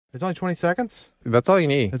It's only 20 seconds? That's all you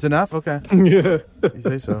need. It's enough? Okay. Yeah. You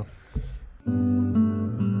say so.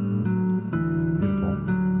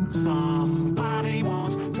 Somebody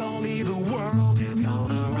once told me the world is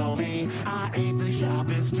gonna roll me. I ate the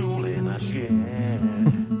sharpest tool in the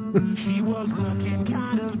shed. She was looking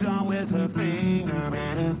kind of dumb with her finger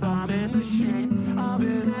and her thumb in the shape of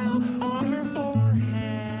an L on her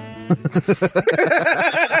forehead.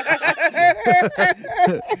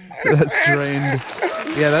 That's trained.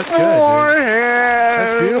 Yeah, that's good. Dude.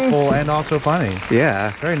 That's beautiful and also funny.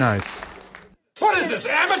 Yeah. Very nice. What is this,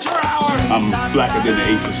 amateur hour? I'm blacker than the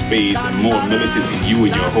ace of spades and more militant than you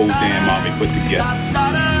and your whole damn army put together.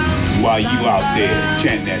 While you out there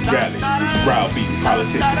chanting at rallies, browbeating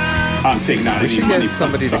politicians, I'm taking out We any should money get from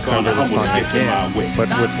somebody to sucker cover and this humble on to get to my way. but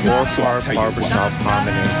with more So I'll smart tell you what. barbershop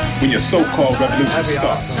harmony. When your so-called revolution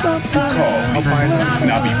starts, you call me, and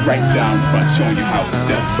I'll be right down front showing you how it's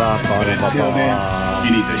done. But until then,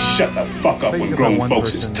 you need to shut the fuck up when grown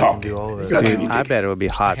folks is talking. Dude, I bet it would be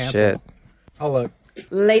hot shit. I'll look.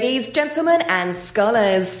 Ladies, gentlemen, and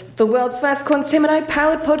scholars, the world's first Quantimino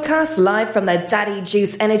powered podcast live from the Daddy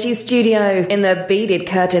Juice Energy Studio in the Beaded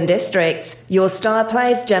Curtain District. Your star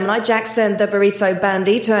plays Gemini Jackson, the Burrito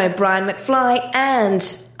Bandito, Brian McFly,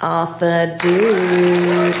 and Arthur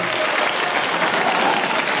Dude.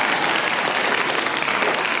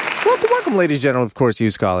 Welcome, ladies and gentlemen, of course, you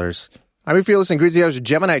scholars. I'm your fearless and greasy host,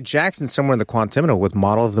 Gemini Jackson, somewhere in the Quantimino with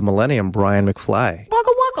model of the millennium, Brian McFly.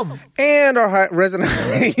 Welcome. And our resident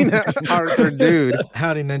Arthur Dude.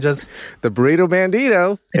 Howdy, ninjas. The Burrito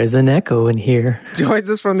Bandito There's an echo in here. joins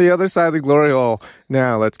us from the other side of the glory hole.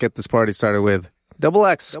 Now, let's get this party started with Double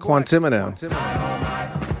X Quantimino.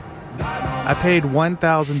 I paid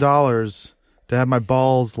 $1,000 to have my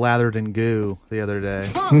balls lathered in goo the other day.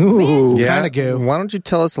 Ooh. Yeah, Kinda goo. Why don't you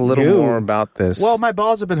tell us a little Goo. more about this? Well, my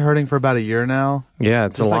balls have been hurting for about a year now. yeah,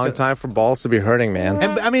 it's a like long a- time for balls to be hurting, man.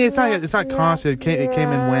 And I mean, it's not constant. It came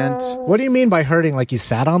and went. What do you mean by hurting? Like you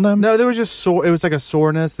sat on them? No, there was just sore. It was like a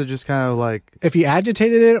soreness that just kind of like If you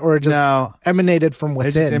agitated it or it just No. emanated from it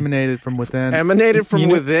just within? emanated from within. Emanated from You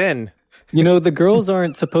know- within. You know, the girls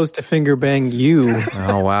aren't supposed to finger bang you.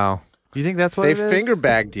 Oh, wow. You think that's what They it is? finger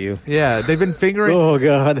bagged you. Yeah, they've been fingering. Oh,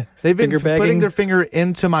 God. They've been Finger bagging? putting their finger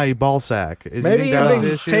into my ball sack. You Maybe think that was you've the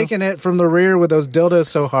been issue? taking it from the rear with those dildos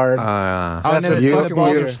so hard. Oh, That's and then what the fucking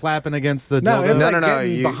balls weird. are slapping against the No, dildo. it's like No.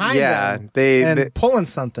 getting You- behind yeah, them they- and pulling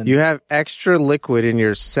something. You have extra liquid in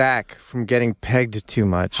your sack from getting pegged too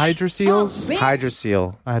much. Hydroseals?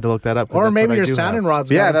 Hydroseal. I had to look that up. 'cause or that's maybe what I your do sounding have.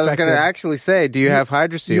 rods Yeah, got that was going to infected. actually say, do you have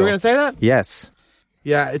hydroseal? You were going to say that? Yes.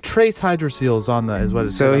 Yeah, trace hydroseals on the is what it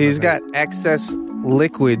So said on he's the got thing. excess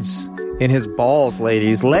liquids in his balls,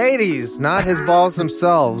 ladies. Ladies, not his balls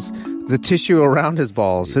themselves. The tissue around his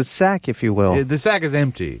balls. His sack, if you will. The sack is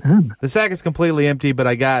empty. The sack is completely empty, but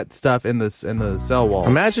I got stuff in the cell wall.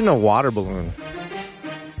 Imagine a water balloon.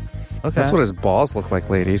 Okay. That's what his balls look like,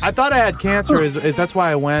 ladies. I thought I had cancer. That's why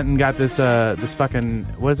I went and got this this fucking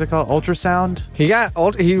what is it called? Ultrasound.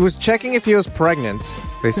 He was checking if he was pregnant.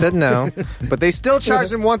 They said no, but they still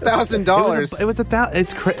charged him $1,000. It was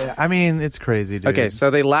it's crazy, dude. Okay, so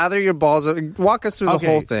they lather your balls. Walk us through the Okay,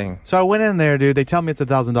 whole thing. So I went in there, dude. They tell me it's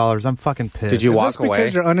 $1,000. I'm fucking pissed. Did you Is walk this because away?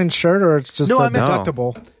 you're uninsured or it's just No, the I meant-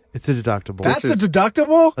 deductible? It's a deductible. That's is- the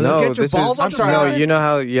deductible? No, Get your this balls is. ultrasounded? No, you know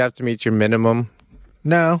how you have to meet your minimum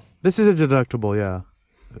No. This is a deductible, yeah.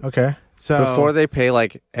 Okay. So before they pay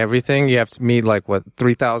like everything. You have to meet like what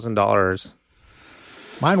 $3,000.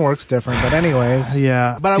 Mine works different, but anyways.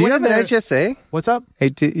 yeah, but I Do you went have in an there- HSA? What's up? Hey,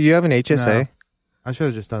 do you have an HSA? No. I should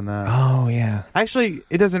have just done that. Oh yeah. Actually,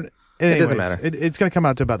 it doesn't. It doesn't anyways, matter. It's going to come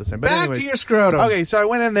out to about the same. But Back anyways. to your scrotum. Okay, so I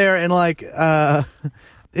went in there and like,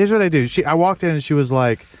 here's what they do. I walked in and she was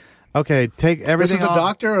like, "Okay, take This everything." is the off.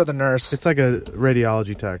 doctor or the nurse? It's like a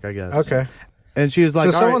radiology tech, I guess. Okay. And she was like,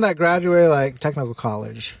 So "All someone right." that graduated like technical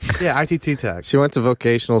college. Yeah, ITT tech. She went to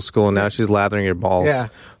vocational school and now she's lathering your balls Yeah.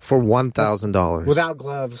 for $1,000. Without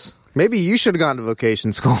gloves. Maybe you should have gone to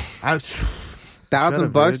vocation school.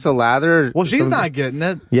 $1,000 dude. to lather. Well, she's some- not getting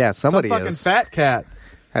it. Yeah, somebody Some fucking is. fat cat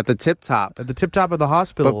At the tip top. at the tip top of the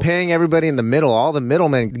hospital. But paying everybody in the middle, all the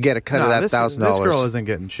middlemen get a cut Nah, of that this $1,000. girl isn't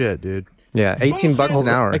getting shit, dude. Yeah, $18 an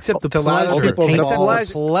hour. Except the To lather pleasure. people's Except balls.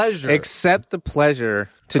 the pleasure. Except the pleasure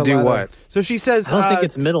to To do lather. what? So she says, I don't think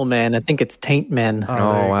it's middleman. I think it's taint men. there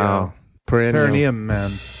Oh, you wow. go. Perineum. Perineum,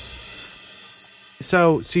 man.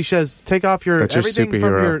 So she says, take off your That's your everything from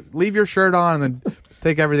superhero. your leave your shirt on and then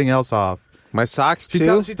take everything else off. My socks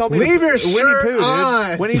too. She told me Leave your Winnie shirt Pooh, on.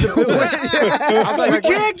 dude. Winnie the Pooh. I was like, We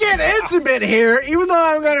can't get intimate here, even though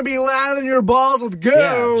I'm going to be lathering your balls with goo.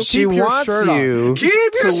 Yeah, She keep your wants shirt on. you Keep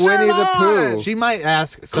your to shirt Winnie the on. Pooh. She might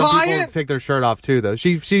ask some people Client? to take their shirt off too, though.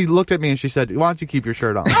 She looked at me and she said, "Why don't you keep your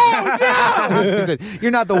shirt on?" Oh, no! She said,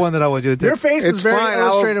 "You're not the one that I want you to take." Your face It's is very fine.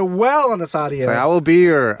 illustrated well on this audio. It's like, I will be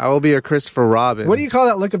your Christopher Robin. What do you call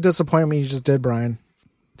that look of disappointment you just did, Brian?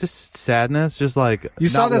 Just sadness, just like You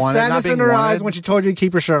saw not the wanted- sadness not in being her wanted. eyes when she told you to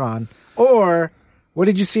keep your shirt on. Or what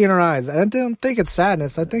did you see in her eyes? I don't think it's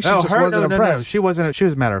sadness. I think she just wasn't no. impressed. She wasn't. She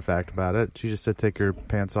was matter of fact about it. She just said, "Take your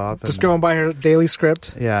pants off." Just and- going by her daily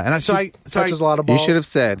script. Yeah, and Touches a lot of You balls. should have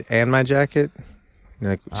said, "And my jacket."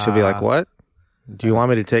 Like, she'll be like, "What? Do you want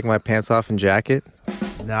me to take my pants off and jacket?"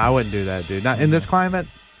 No, I wouldn't do that, dude. Not in this climate.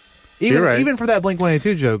 You're right. Even for that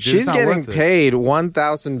Blink-182 joke, dude, She's it's not getting worth it. paid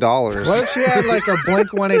 $1,000. What if she had like a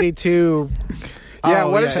Blink 182? Yeah, Oh,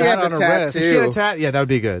 what if yeah. she had on the her wrist? If she had a tattoo? tat, yeah, that would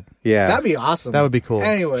be good. Yeah, That'd be awesome. That would be cool.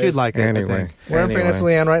 Anyways. She'd like it. I Anyway, think. We're in Fairness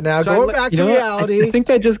Leanne right now. So I Going li- back You to know what? reality. I think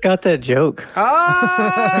I just got that joke.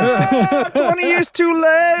 Ah, 20 years too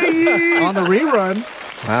late. On the rerun.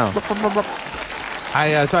 Wow.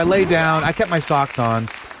 So I laid down. I kept my socks on,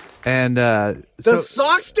 and The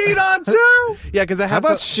socks need on too? yeah, because I How have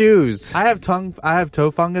about shoes? I have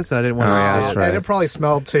toe fungus. And I didn't want Oh, to. yeah, see that's it. right. And it probably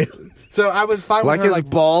smelled too. So I was fine Like with her, his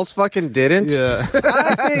balls fucking didn't? Yeah.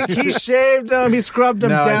 I think he shaved them. He scrubbed them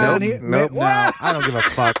No, down. nope, He, nope, No, I don't give a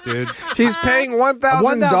fuck, dude. He's paying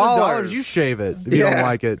 $1,000. You shave it if you Yeah. don't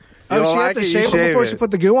like it. You Oh, don't she like had to it, you shave it shave before it. she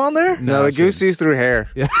put the goo on there? No, the she goose sees through hair.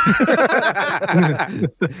 Yeah.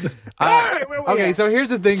 All right, where we Okay, at? so here's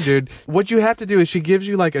the thing, dude. What you have to do is she gives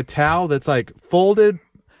you like a towel that's like folded.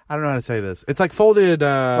 I don't know how to say this. It's like folded.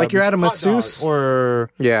 Like you're at a hot dog masseuse? or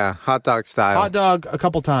Yeah, hot dog style. hot dog a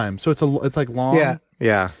couple times. So it's like long. Yeah.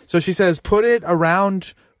 Yeah. So she says, put it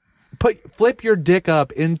around. Flip your dick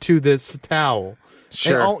up into this towel.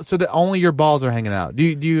 Sure. And so that only your balls are hanging out. Do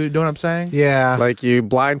you know what I'm saying? Yeah. Like you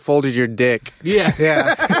blindfolded your dick. Yeah.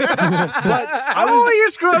 yeah. But Only your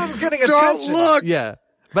scrotum's getting attention. look. Yeah.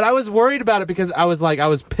 But I was worried about it because I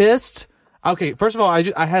was pissed. Okay, first of all,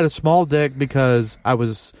 I had a small dick because I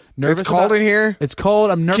was nervous. It's cold about- in here? It's cold.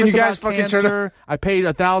 I'm nervous Can you guys about fucking turn cancer. I paid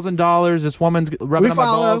 $1,000. This woman's rubbing We on my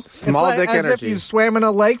follow. balls. It's Small like dick as energy. if you swam in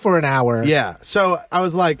a lake for an hour. Yeah. So I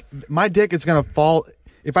was like, my dick is gonna fall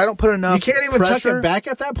if I don't put enough. You can't even tuck pressure. it back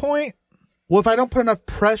at that point? Well, if I don't put enough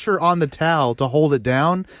pressure on the towel to hold it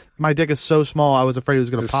down, my dick is so small. I was afraid it was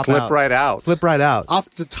gonna Just pop slip out. right out. Slip right out. Off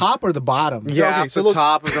the top or the bottom? Yeah, Okay, off so the look-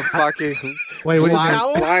 top of the fucking Wait, what did you Blind- say?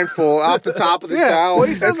 towel? blindfold, off the top of the Yeah. towel. Well,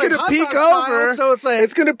 he says it's like gonna hot peek dog over. style, so it's like-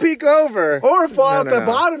 it's gonna peek over. Or fall at the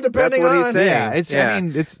bottom, depending That's what on- he's saying. Yeah, it's- I mean,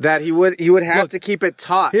 it's- that he would have Look, to keep it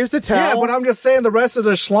taut. Here's the Yeah, towel. but I'm just saying the rest of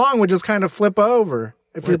the schlong would just kind of flip over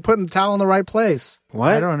if you're putting the towel in the right place. what?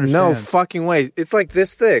 I don't understand. No fucking way. It's like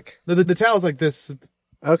this thick. The towel's like this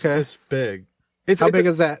Okay. big. How big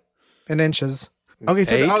is that in inches? Okay,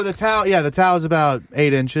 so 8? the towel, yeah, the towel is about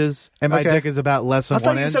 8 inches, and my Okay. dick is about less than I thought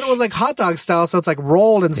 1 you inch. said it was like hot dog style, so it's like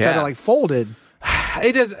rolled instead Yeah. of like folded.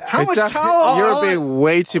 It is. How much It's towel? You're being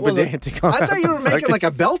way too Well, look, pedantic on I that. thought you were making like a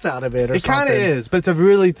belt out of it or It something. kind of is, but it's a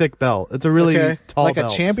really thick belt. It's a really Okay. tall like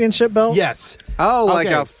belt. a championship belt? Yes. Oh, like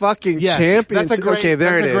Okay. a fucking Yes. champion. That's a great. Okay,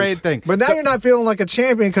 there that's it is. a great thing. But now you're not feeling like a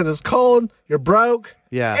champion because it's cold, you're broke,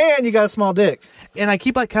 Yeah. and you got a small dick. And I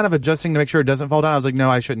keep like kind of adjusting to make sure it doesn't fall down. I was like, no,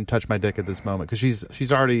 I shouldn't touch my dick at this moment because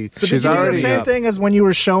she's already. So She's did you do already the same up. thing as when you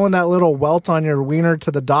were showing that little welt on your wiener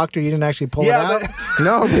to the doctor? You didn't actually pull Yeah, it out? but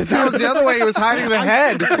No, that was the other way. He was hiding the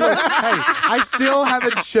head. hey, I still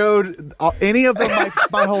haven't showed any of them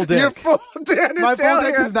my whole dick. You're full dead. My full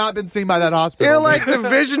dick has not been seen by that hospital. You're like the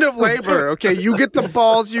vision of labor. Okay, you get the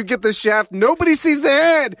balls, you get the shaft. Nobody sees the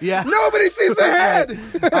head. Yeah. Nobody sees the head.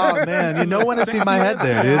 Oh man, you know when I see my head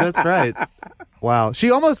there, dude. That's right. Wow, she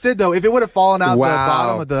almost did though. If it would have fallen out the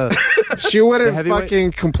bottom of the, She would have heavyweight-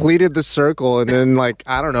 fucking completed the circle and then, like,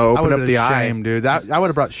 I don't know, I open would up have the shame, eye. dude. I would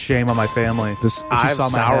have brought shame on my family. This if you eye of saw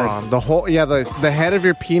my head. Sauron. The whole, the head of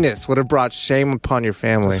your penis would have brought shame upon your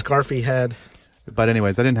family. Scarfy head. But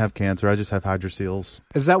anyways, I didn't have cancer. I just have hydroceles.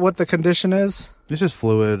 Is that what the condition is? It's just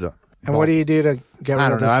fluid. And what do you do to get rid I of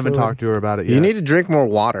don't know. this I haven't fluid? talked to her about it yet. You need to drink more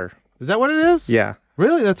water. Is that what it is? Yeah.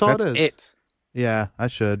 Really? That's all That's it is. it. Yeah, I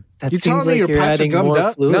should. That You seems telling me like your you're pipes are adding gummed more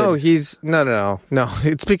up? fluid. No, no.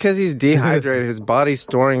 It's because he's dehydrated. His body's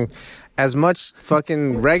storing as much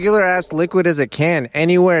fucking regular ass liquid as it can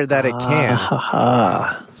anywhere that it can.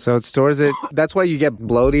 So it stores it. That's why you get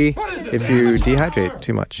bloaty if you dehydrate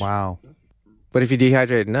too much. Wow. But if you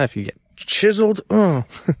dehydrate enough, you get chiseled.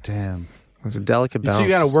 Damn. It's a delicate balance. So you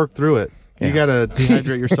got to work through it. You Yeah. got to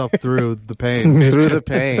dehydrate yourself through the pain. through the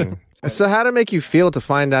pain. So how did it make you feel to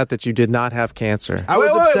find out that you did not have cancer? I was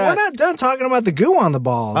Wait, upset. we're not done talking about the goo on the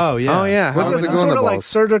balls. Oh yeah. Oh, yeah. How Was was it it some going sort the of like balls?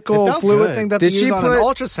 surgical It felt fluid good. thing that Did they she use on put- an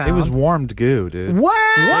ultrasound? It was warmed goo, dude.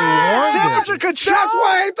 What? Temperature control. That's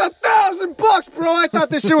why it's $1,000, bro. I thought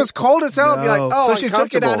this shit was cold as hell. I'd be like, No. oh, So she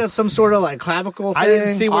took it out of some sort of like clavicle thing. I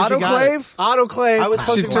didn't see where she got it. autoclave. Autoclave. I was She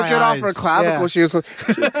closing took my it off eyes. her clavicle. Yeah. She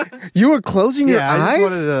was. You were closing your Yeah, I eyes.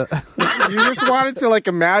 just wanted to. You just wanted to like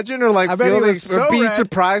imagine or like I bet feel he the, was so or be red.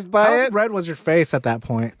 surprised by How it. red was your face at that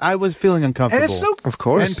point? I was feeling uncomfortable. And it's so, Of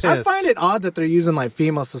course. And I pissed. find it odd that they're using like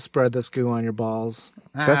females to spread this goo on your balls.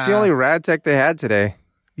 That's the only rad tech they had today.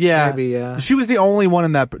 Yeah, Maybe, yeah. She was the only one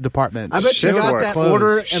in that department. I bet she Shift got work. that Closed.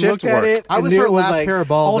 order and Shift looked at work. it. I and was knew her it was last like pair of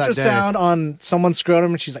balls that day. ultrasound on someone's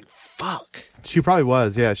scrotum, and she's like, "Fuck." She probably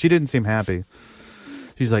was. Yeah, she didn't seem happy.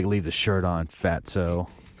 She's like, "Leave the shirt on, fatso."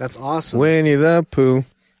 That's awesome. Winnie the Pooh.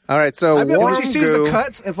 All right, so I bet warm when she sees goo. the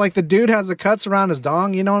cuts, if like the dude has the cuts around his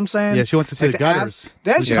dong, you know what I'm saying? Yeah, she wants to see Like the gutters. abs,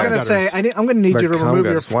 then she's Yeah. gonna Gutters. say, I'm gonna need The you to cum remove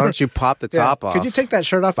your. gutters. Why don't you pop the Yeah. top off? Could you take that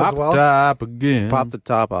shirt off as Pop well? top again. Pop the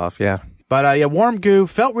top off, yeah. But yeah, warm goo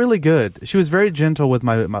felt really good. She was very gentle with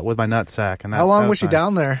my nut sack. And that, How long that was she nice.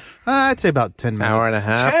 down there? I'd say about 10 minutes. Hour and a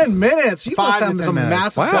half. 10 minutes. You 5 must to have 10 some minutes.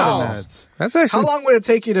 massive 7 balls. minutes. That's actually. How long would it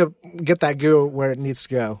take you to get that goo where it needs to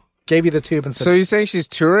go? Gave you the tube and said, So you saying she's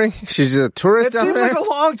touring? She's a tourist it down seems there? like a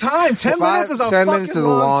long time. 10 minutes is a 10 fucking minutes is a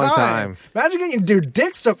long long time. Imagine getting your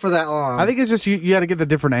dick stuck for that long. I think it's just you got to get the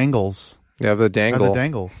different angles Yeah, the of dangle. the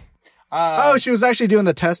dangle. Oh, she was actually doing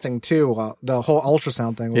the testing too, the whole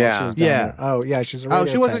ultrasound thing. While Yeah. she was down Yeah. there. Oh, yeah, she's a Oh,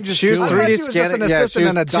 radio she wasn't tech. just She was doing I thought it. 3D she was just scanning. an Yeah, assistant she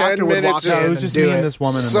was and a 10 doctor would minutes walk just- in It was and just do me it. and this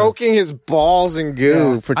woman. Soaking his balls in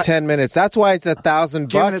goo Yeah. for 10 minutes. That's why it's $1,000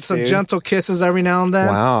 Giving it some dude. gentle kisses every now and then.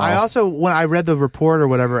 Wow. I also, when I read the report or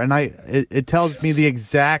whatever, and it tells me the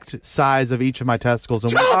exact size of each of my testicles.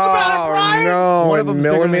 And Oh no! One of them's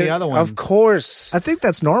bigger than the other one. Of course, I think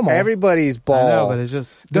that's normal. everybody's I ball. know, but it's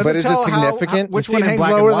just. Does but it is it tell significant? which It's one seen in hangs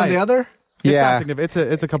black and lower than white. the other? It's Yeah. not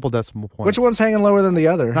significant. It's a couple decimal points. Which one's hanging lower than the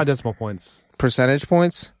other? Not decimal points. Percentage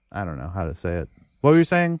points? I don't know how to say it. What were you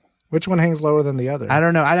saying? Which one hangs lower than the other? I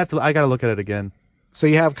don't know. I got to look at it again. So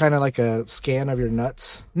you have kind of like a scan of your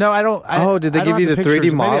nuts. No, I don't. Oh, did they I give don't you have the pictures. 3D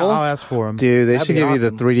Maybe model? I'll ask for them. Dude, they That'd should be give you the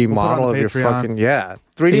awesome. 3D We'll put it model on of your Patreon. fucking 3D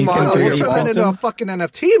So you model can of do your We'll it turn that balls. into a fucking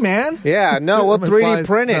NFT, man. Yeah, no, we'll 3D McFly's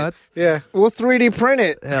print it. nuts. Yeah. We'll 3D print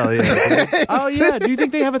it. Hell yeah. Oh yeah. Do you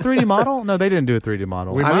think they have a 3D model? No, they didn't do a 3D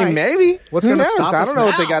model. I mean, maybe. What's Who gonna knows? stop I us don't know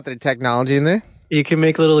if they now? got the technology in there. You can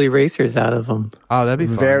make little erasers out of them. Oh, that'd be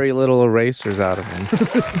fun. Very little erasers out of them.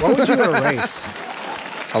 What would you erase?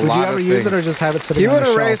 A Would lot you ever of use it things. or just have it sitting He on would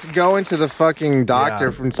a erase shelf? going to the fucking doctor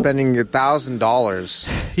Yeah. from spending $1,000.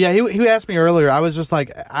 Yeah, he asked me earlier. I was just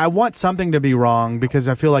like, I want something to be wrong because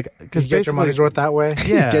I feel like You because get your money's worth that way?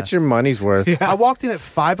 Yeah. Get your money's worth. I walked in at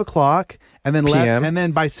 5:00 and then left, PM? and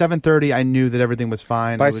then by 7:30 I knew that everything was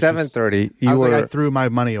fine. By It was just- 7:30, I you was were like, I threw my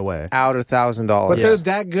money away. out $1,000. But they're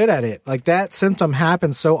that good at it. Like that symptom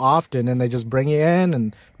happens so often, and they just bring you in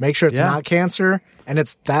and make sure it's Yeah. not cancer, and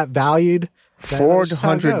it's that valued. That's just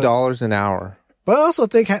how it goes. $400 an hour. But I also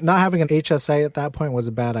think not having an HSA at that point was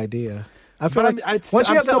a bad idea. I feel But like I'm once you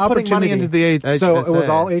I'm have the still putting money opportunity, into the HSA. so it was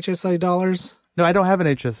all HSA dollars. No, I don't have an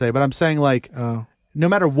HSA, but I'm saying like, Oh, no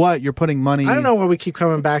matter what, you're putting money. I don't know why we keep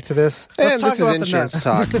coming back to this. Let's And talk this is about insurance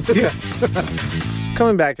the nuts. talk. Yeah,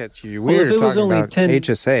 Coming back at you, we Well, were if it was talking only about 10,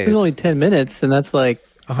 HSAs. If it was only 10 minutes, then that's like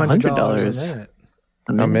 $100 $100 a minute.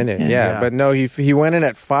 a minute, yeah. But no, he went in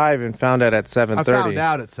at 5 and found out at 7:30 I found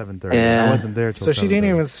out at 7:30. Yeah. I wasn't there till So she didn't 7:30.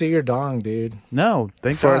 even see your dong, dude. No,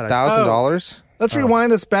 thank for God. $1,000. Let's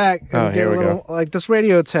rewind this back and Oh, get here a we little like this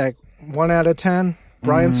radio tech. 1 out of 10,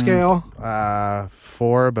 Brian scale.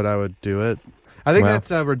 4, but I would do it. I think Well. that's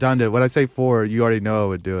redundant. When I say 4, you already know I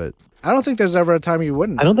would do it. I don't think there's ever a time you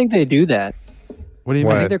wouldn't. I don't think they do that. What do you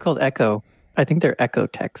What? I mean? think they're called Echo. I think they're Echo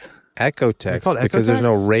techs. Echo They're text called because there's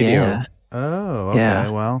no Echo-Tex? radio. Yeah. Oh, okay. Yeah.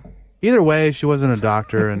 Well, either way, she wasn't a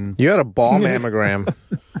doctor, and You had a ball mammogram.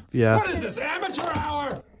 yeah. What is this, amateur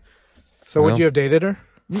hour? So would No. you have dated her?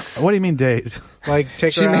 What do you mean date? Like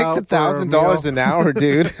take She her makes out for a $1,000 meal? an hour,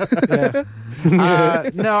 dude.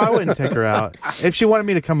 No, I wouldn't take her out. If she wanted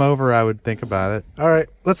me to come over, I would think about it. All right,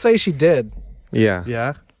 let's say she did. Yeah.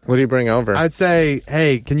 Yeah. What do you bring over? I'd say,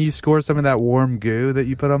 hey, can you score some of that warm goo that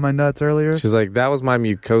you put on my nuts earlier? She's like, that was my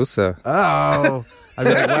mucosa. Oh,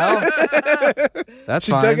 I was like, well, that's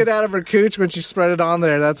She fine. dug it out of her cooch when she spread it on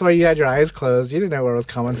there. That's why you had your eyes closed. You didn't know where it was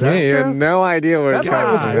coming from. Yeah, you had no idea where That's it why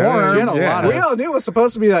it was came warm. She had a lot of- We all knew it was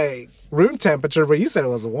supposed to be like room temperature, but you said it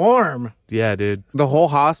was warm. Yeah, dude. The whole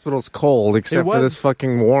hospital's cold except for was- this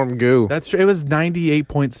fucking warm goo. That's true. It was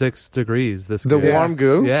 98.6 degrees. This The goo. warm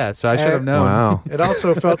goo? Yeah, so I should have known. Wow. It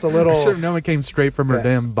also felt a little. I should have known it came straight from her Yeah.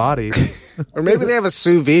 damn body. Or maybe they have a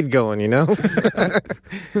sous vide going, you know?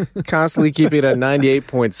 Constantly keep it at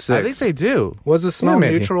 98.6. I think they do. Was the smell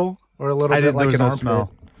maybe. neutral or a little I bit didn't. like There was an no armpit?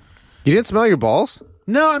 smell. You didn't smell your balls?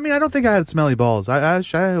 No, I mean I don't think I had smelly balls. I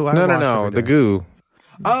washed No. every The day. goo.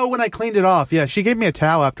 Oh, when I cleaned it off, yeah, she gave me a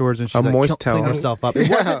towel afterwards, and she's A like, moist clean towel. herself up. It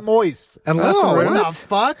wasn't moist. And left Oh, the room. what? What the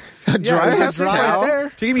fuck? dry it was ass towel?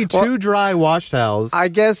 there. She gave me two dry wash towels. I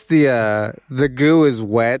guess the goo is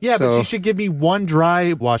wet. Yeah, so, but she should give me one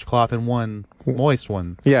dry washcloth and one moist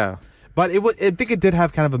one. Yeah. But I think it did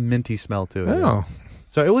have kind of a minty smell to it. Oh.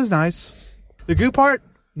 So it was nice. The goo part,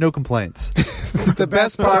 no complaints. The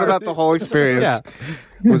best part about the whole experience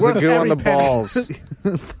was the Worth goo on every the penny. balls.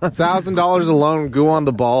 $1,000 alone, goo on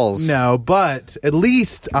the balls. No, but at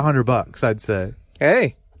least $100, I'd say.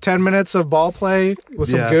 Hey. 10 minutes of ball play with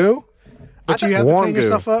some Yeah. goo. But you have to Warm clean goo.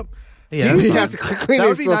 yourself up. Yeah, You that's have to fine. clean That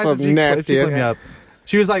would be yourself nice up if she nasty. cleaned me up.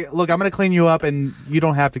 She was like, "Look, I'm going to clean you up, and you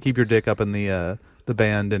don't have to keep your dick up in the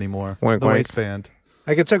band anymore, Wink, the wink. waistband."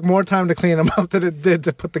 Like it took more time to clean them up than it did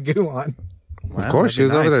to put the goo on. Of course, she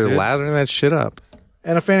was over there dude. lathering that shit up.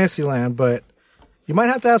 And a fantasy land, but you might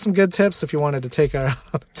have to have some good tips if you wanted to take her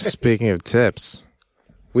out. Speaking of tips,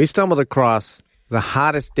 we stumbled across the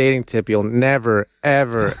hottest dating tip you'll never,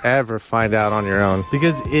 ever, ever find out on your own.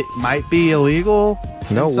 Because it might be illegal.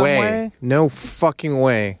 No in some way. No fucking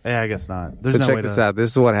way. Yeah, I guess not. There's So no check way this to... out.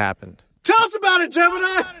 This is what happened. Tell us about it,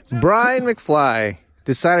 Gemini! Brian McFly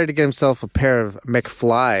decided to get himself a pair of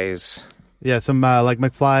McFlies. Yeah, some like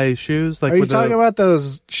McFly shoes. Like Are you with talking about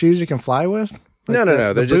those shoes you can fly with? No.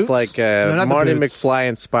 They're the just boots? like not the Marty boots. McFly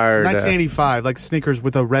inspired. 1985, like sneakers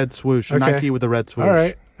with a red swoosh, Okay. Nike with a red swoosh. All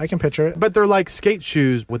right, I can picture it. But they're like skate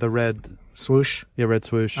shoes with a red, Swoosh. red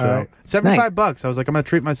swoosh. All So right. $75. I was like, I'm gonna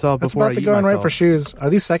treat myself That's before about I the eat going myself. right for shoes. Are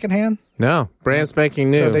these secondhand? No, brand spanking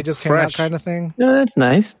new. So they just came fresh, out kind of thing? No, that's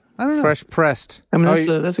nice. I don't know. fresh pressed. I mean,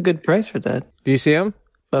 Oh, that's a good price for that. do you see them?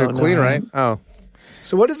 They're no, clean, I right? haven't. Oh,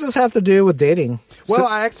 So what does this have to do with dating? Well,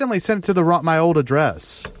 I accidentally sent it to my old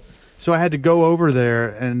address, so I had to go over there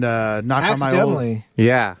and knock on my old. Accidentally.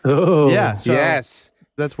 yeah. Oh, Yeah. So Yes.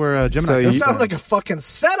 That's where Gemini. So That you- sounds like a fucking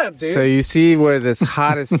setup, dude. So you see where this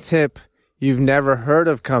hottest tip you've never heard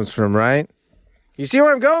of comes from, right? You see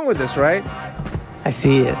where I'm going with this, right? I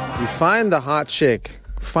see it. You find the hot chick,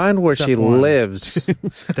 find where she one. lives,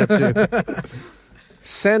 Step two.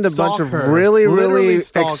 send a bunch of Stalk her. really, Literally really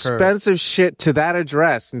stalk her. expensive shit to that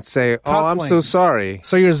address and say, "Oh, I'm so Cufflinks. sorry."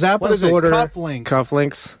 So your What Zappos is it? order. Cufflinks,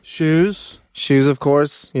 Cufflinks, shoes, shoes, of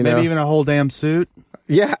course. You know, maybe even a whole damn suit.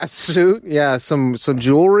 yeah, a suit, yeah, some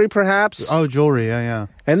jewelry, perhaps, Oh, jewelry. Yeah.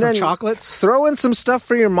 and some then chocolates. throw in some stuff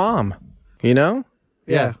for your mom. You know,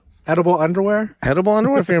 Yeah. Edible underwear. edible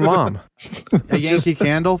underwear for your mom. A Yankee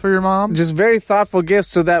candle for your mom. Just very thoughtful gifts,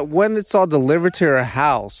 so that when it's all delivered to her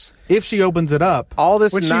house, If she opens it up. all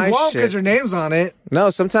this Which nice you won't because shit. your name's on it. No,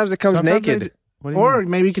 sometimes it comes Sometimes naked. they do- What do you Or mean?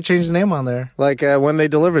 maybe you could change the name on there. Like when they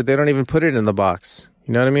deliver it, they don't even put it in the box.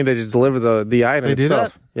 You know what I mean? They just deliver the item They do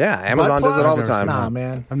itself. Yeah, Amazon Butt does it all the plugs? time. Nah,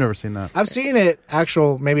 man. I've never seen that. I've seen it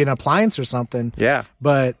maybe an appliance or something. Yeah,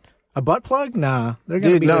 But a butt plug? Nah. They're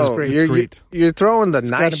going to dude, be no, discreet. you're throwing the It's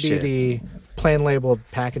got nice to be shit, the plain labeled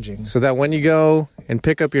packaging. so that when you go and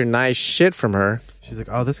pick up your nice shit from her, She's like,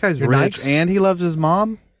 oh, this guy's Your rich Nikes? and he loves his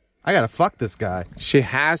mom. I gotta fuck this guy. she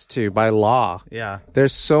has to by law. Yeah.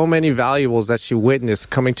 There's so many valuables that she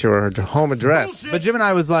witnessed coming to her home address. But Jim and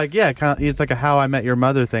I was like, yeah, kind of, it's like a How I Met Your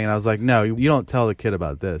Mother thing. And I was like, no, you don't tell the kid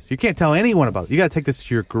about this. You can't tell anyone about it. You got to take this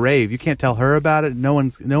to your grave. You can't tell her about it. No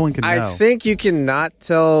one can know. I think you cannot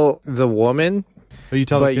tell the woman, Or you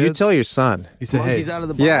tell but the you kids? tell your son. You say, hey, out of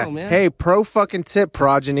the bottle, Yeah. man. Hey, pro fucking tip,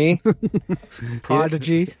 progeny.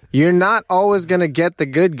 Prodigy. You're not always going to get the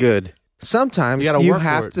good. Sometimes You gotta you work for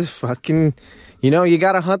have it. to fucking, you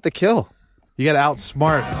got to hunt the kill. you got to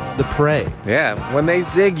outsmart the prey. Yeah. When they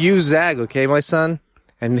zig, you zag, okay, my son?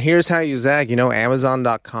 And here's how you zag.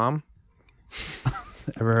 Amazon.com?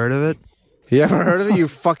 Ever heard of it? You ever heard of it, you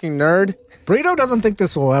fucking nerd? Burrito doesn't think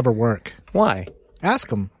this will ever work. Why?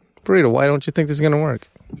 Ask him. Burrito, why don't you think this is going to work?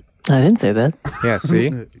 I didn't say that. Yeah,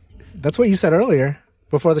 see? That's what you said earlier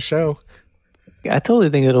before the show. I totally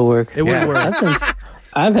think it'll work. It would Yeah. work.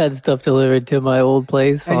 I've had stuff delivered to my old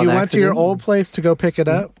place. And on you went to your accident. old place to go pick it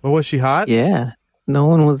up? But was she hot? Yeah. No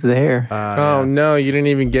one was there. Oh no, you didn't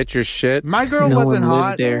even get your shit. My girl No wasn't one lived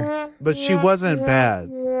hot, there. but she wasn't bad.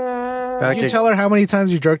 Did you tell her how many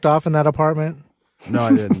times you jerked off in that apartment? No,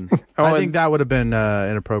 I didn't. Oh, I think that would have been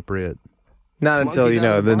inappropriate. Not until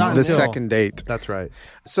the second date. That's right.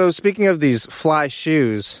 So speaking of these fly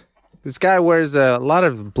shoes, this guy wears a lot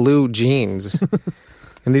of blue jeans,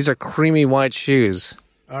 and these are creamy white shoes.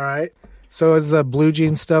 All right. So is the blue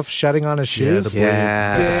jean stuff shedding on his shoes?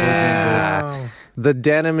 Yeah. Damn. The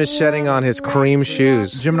denim is shedding on his cream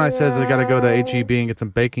shoes. Gemini says they got to go to HEB and get some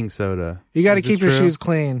baking soda. You got to Is keep this your true? shoes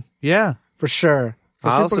clean Yeah. for sure.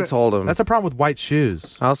 I also told him. That's a problem with white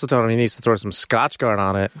shoes. I also told him he needs to throw some Scotch Guard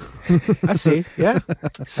on it. I see. Yeah.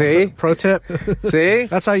 See? Pro tip. See?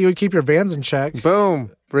 That's how you would keep your Vans in check. Boom.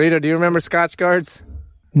 Burrito, do you remember Scotch Guards?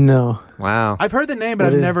 No. Wow. I've heard the name, but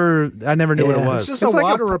What I is- never knew what it Yeah. was. It's just a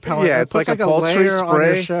water repellent. Yeah, It it's like puts a poultry layer on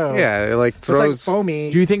your spray. shoe. Yeah, it like So it's like throws. foamy.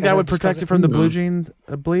 Do you think that and would just protect does it from the blue jean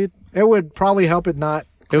bleed? It would probably help it not.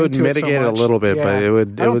 It would cling to mitigate it so a much. little bit, but Yeah. it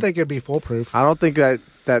would. I don't think it'd be foolproof. I don't think that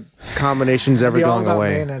combination's ever It'd be all going about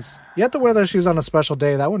away. maintenance. You have to wear those shoes on a special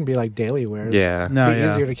day. That wouldn't be like daily wears. Yeah. No, It'd be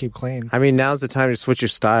yeah. easier to keep clean. I mean, now's the time to switch your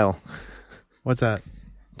style. What's that?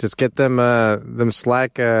 Just get them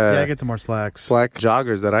slack Yeah, get some more slacks. slack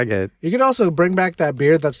joggers that I get. You could also bring back that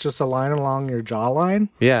beard that's just a line along your jawline.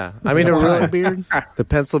 Yeah, I mean, it The pencil really beard, the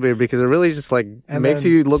pencil beard because it really just like And makes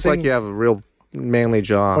then you look like sing- you have a real manly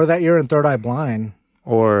jaw, or that you're in third eye blind.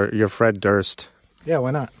 or you're Fred Durst, Yeah, why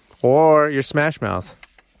not? or you're Smash Mouth.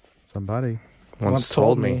 Somebody. Once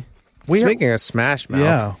told me. We are- Speaking of Smash Mouth,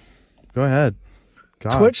 Yeah. Go ahead.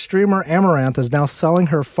 God. Twitch streamer Amaranth is now selling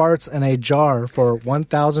her farts in a jar for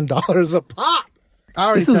 $1,000 a pop. I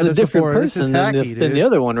already This is said a this different before. This is person than, hacky, than the dude.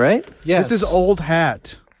 other one, right? Yes. This is old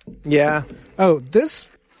hat. yeah, Oh, this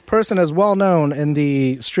person is well known in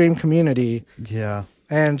the stream community, Yeah.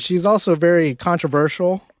 and she's also very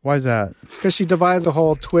controversial Why is that? because she divides the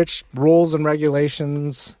whole Twitch rules and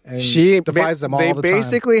regulations, and she divides them all They the time.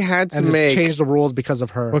 basically had to And just make. change the rules because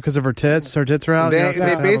of her. What, because of her tits? Her tits are out? You They have to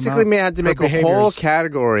have them basically out? had to make a whole behaviors.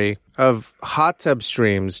 category of hot tub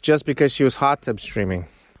streams just because she was hot tub streaming.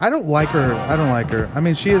 I don't like her. I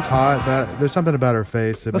mean, she is hot, but there's something about her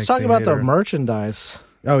face that Let's makes talk me about hate the her. merchandise.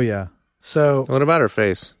 Oh, yeah. So What about her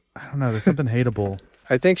face? I don't know. There's something hateable.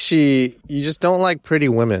 I think you just don't like pretty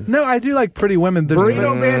women. No, I do like pretty women. There's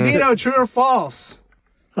Burrito Bandito, true or false?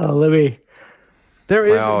 Oh, let me. There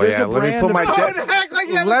is. Oh there's yeah, a let me brand put of-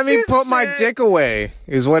 my let me put my dick away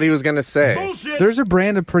is what he was gonna say. There's a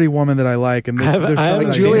brand of pretty woman that I like, and there's I some haven't that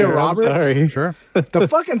I Julia hate. I'm Roberts? sorry. Sure. The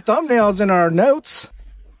fucking thumbnails in our notes.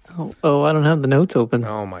 Oh, I don't have the notes open.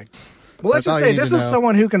 Oh my! Well, let's That's all just you say need this to is know.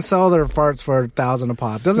 someone who can sell their farts for $1,000 a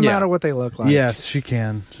pop. Doesn't Yeah. matter what they look like. Yes, she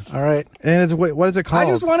can. All right. And it's what is it called? I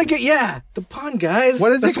just want to get the pun, guys.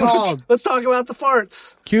 What is it That's called? Let's talk about the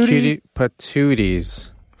farts. Cutie.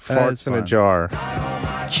 Patooties, That's farts in a fine. jar.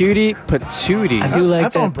 Cutie patooties. I do like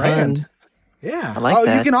That's that on brand. pun. Yeah. I like Oh,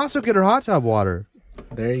 that. you can also get her hot tub water.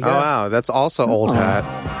 There you Oh go. wow, that's also old hat.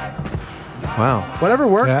 Wow. Whatever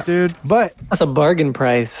works, Yeah. dude. But That's a bargain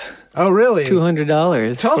price. oh really?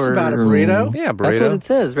 $200. Tell us about it, Burrito. Yeah, That's what burrito. it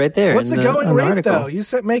says right there. What's in the going on rate article. though? You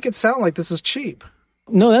said make it sound like this is cheap.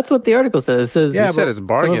 No, that's what the article says. It says Yeah, You said but it's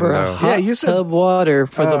bargain some of our though. hot Yeah, you said- tub water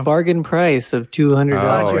for the Oh. bargain price of $200.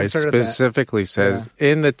 Oh, you it inserted that. specifically says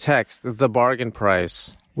in the text the bargain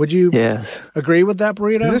price. Would you Yes. agree with that, Is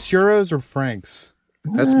Burrito? this euros or francs?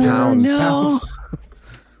 That's pounds. No.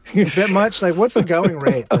 A bit much? Like, what's the going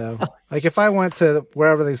rate though? Like, if I went to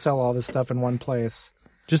wherever they sell all this stuff in one place,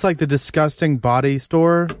 Just like the disgusting body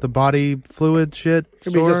store, the body fluid shit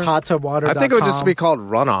it'd be store. just hot tub water. I think it would just be called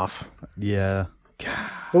runoff. Yeah.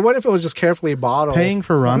 But what if it was just carefully bottled? Paying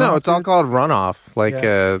for runoff. No, it's all called runoff. Like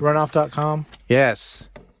runoff.com, yes.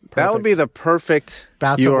 That would be the perfect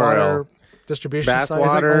bathtub URL water distribution Bath site. It's like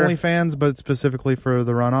water. OnlyFans, but specifically for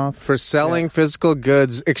the runoff. for selling physical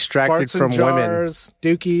goods extracted Farts from in women. jars,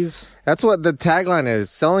 dookies. That's what the tagline is: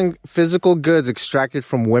 selling physical goods extracted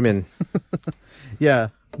from women, Yeah.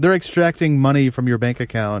 They're extracting money from your bank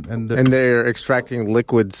account. And they're extracting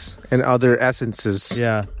liquids and other essences.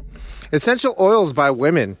 yeah. Essential oils by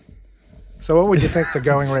women. So, what would you think the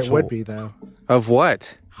going rate would be though? Of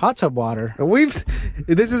what? Hot tub water.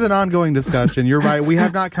 This is an ongoing discussion. You're right. We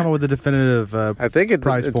have not come up with a definitive I think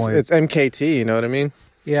price point. it's MKT. You know what I mean?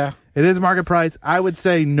 Yeah. It is market price. I would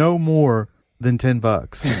say no more than $10.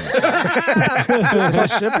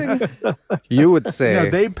 Plus shipping. You would say. No,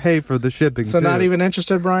 they pay for the shipping. So, too. not even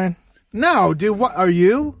interested, Brian. No, dude. What are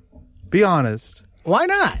you? Be honest. Why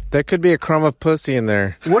not? There could be a crumb of pussy in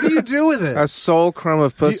there. What do you do with it? A soul crumb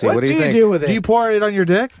of pussy. What do you think? do with it? Do you pour it on your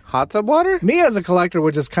dick? Hot tub water? Me as a collector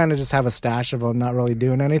would just kind of just have a stash of them, not really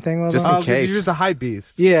doing anything with Just them. in case. You're just a hype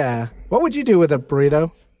beast. Yeah. What would you do with a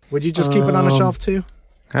burrito? Would you just keep it on a shelf too?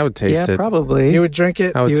 I would taste Yeah, it. probably. You would drink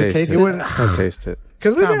it? I would You would taste taste it. it? You wouldn't. I would taste it.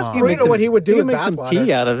 Because we Come asked on. Burrito what he would do You with make bath some water.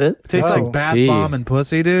 tea out of it. Tastes Oh. like bath Tea. bomb and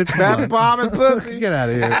pussy, dude. Come Bath on. bomb and pussy. Get out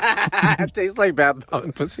of here. It tastes like bath bomb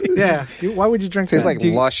and pussy. Yeah. Why would you drink Tastes that? like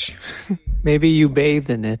lush. Maybe you bathe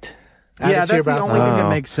in it. Add Yeah, it to your that's the bath only water. thing that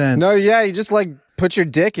makes sense. No, yeah, you just like put your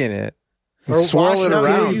dick in it. Or Swirl wash it your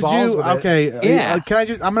around. You balls do with it. okay. Yeah. Can I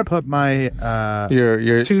just? I'm gonna put my.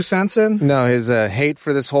 Your 2 cents in? no, his hate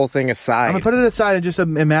for this whole thing aside. I'm gonna put it aside and just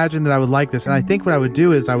imagine that I would like this. And I think what I would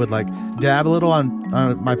do is I would like dab a little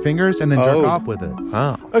on my fingers and then jerk off with it.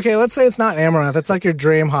 Oh. Okay, let's say it's not Amaranth. It's like your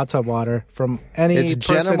dream hot tub water from any It's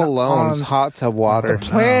Jenna person Malone's on hot tub water. the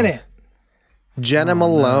planet. Jenna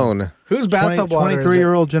Malone. Whose bathtub water is it?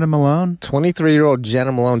 23-year-old Jenna Malone. 23-year-old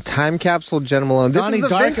Jenna Malone. Time capsule Jenna Malone. This Donnie is the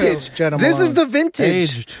Darko vintage. Jenna This is Malone. the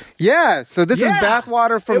vintage. Aged. Yeah, so this is Yeah.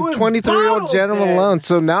 bathwater It from was 23-year-old bottled Jenna then. Malone.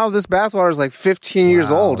 So now this bathwater is like 15 years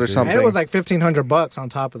Wow, old or dude. something. And it was like $1,500 on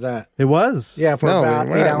top of that. It was. Yeah, for no, about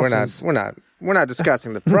 8 ounces. we're not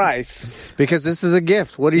discussing the price because this is a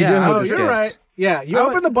gift. What are you Yeah, doing oh, with this You're gift? right. Yeah, you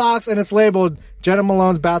open the box and it's labeled Jenna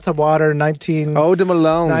Malone's bathtub water, 1999. Eau de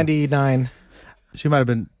Malone. She might have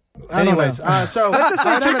been. I don't Anyways, know. so Let's just say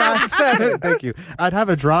I'd have an- 2007. Thank you. I'd have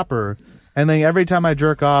a dropper, and then every time I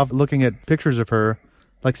jerk off, looking at pictures of her,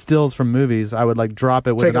 like stills from movies, I would like drop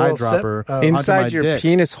it with Take an a little eyedropper sip? Oh. onto my Inside your dick.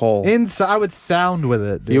 penis hole. Inside, I would sound with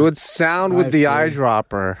it. Dude, You would sound with Nice, the dude.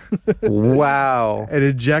 eyedropper. Wow. and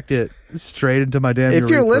eject it straight into my damn. If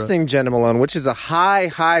you're urethra. listening, Jenna Malone, which is a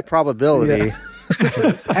high probability,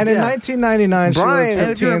 And in 1999, Brian, she was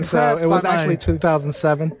and if you're 15, so impressed it was by my- actually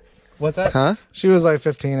 2007. what's that? huh? She was like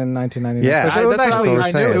 15 in 1999. Yeah, so it was that's what actually, we're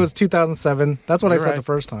saying. it was 2007. That's what I You're said right. the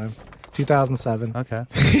first time. 2007. Okay.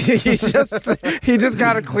 he just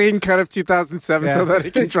got a clean cut of 2007 so Yeah. that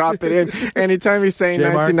he can drop it in anytime he's saying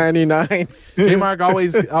J-Mark? 1999. J Mark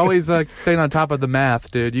always staying on top of the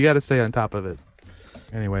math, dude. You got to stay on top of it.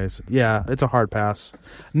 Anyways, yeah, it's a hard pass.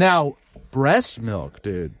 Now, breast milk,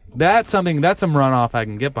 dude. That's some runoff I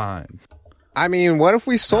can get behind. I mean, what if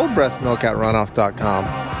we sold breast milk at runoff.com?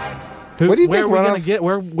 What do you where think are we runoff- gonna get?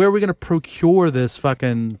 Where are we gonna procure this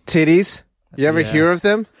fucking? Titties? You ever Yeah. hear of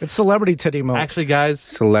them? It's celebrity titty milk. Actually, guys,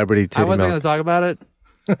 Celebrity I titty wasn't milk. gonna talk about it,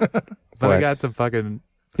 but I What? got some fucking.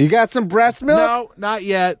 You got some breast milk? No, not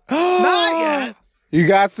yet. Not yet. You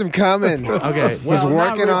got some coming. Okay, He's well, not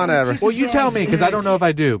working on really. it. Well, you tell me because I don't know if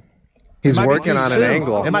I do. He's It might be working too on an soon.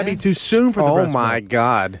 angle. It might be too soon for the Oh breast my milk.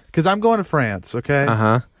 God. Because I'm going to France, okay?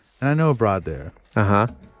 Uh-huh. And I know a broad there Uh-huh.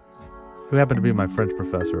 who happened to be my French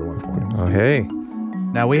professor at one point. Oh, hey.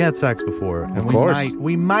 Now we had sex before, and Of course.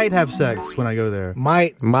 we might have sex when I go there.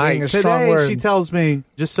 Might being a strong Today word. she tells me,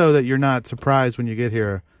 just so that you're not surprised when you get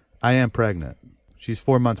here, I am pregnant. She's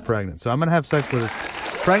 4 months pregnant, so I'm gonna have sex with a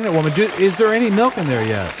pregnant woman. Is there any milk in there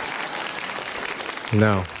yet?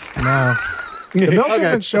 No. No. The milk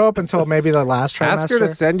doesn't show up until maybe the last trimester. Ask her to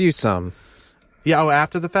send you some. Yeah. Oh,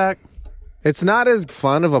 after the fact. It's not as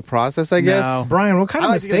fun of a process, I guess. No. Brian, what kind I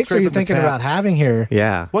of like to get mistakes straight are you from the thinking tap. about having here?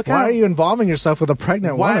 Yeah. What Why kind are of? you involving yourself with a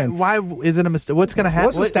pregnant Why? woman? Why is it a mistake? What's gonna happen?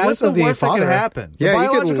 What's the status what's of the worst that could father? happen? Yeah, you could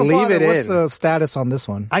Biological leave father, it what's in. the status on this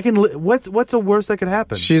one? I can. What's the worst that could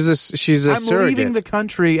happen? She's a I'm surrogate. leaving the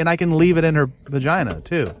country, and I can leave it in her vagina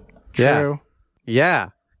too. Yeah. True. Yeah.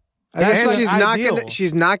 I guess And like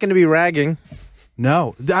she's not gonna be ragging.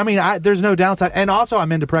 No, I mean, there's no downside. And also,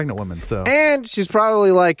 I'm into pregnant women, so And she's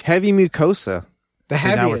probably like heavy mucosa. the See,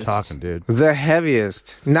 now we're heaviest. talking, dude. The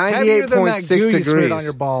heaviest. Heavier than that 98.6 goo you smeared degrees. on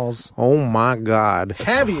your balls. Oh my God.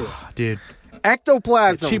 Heavier. Dude,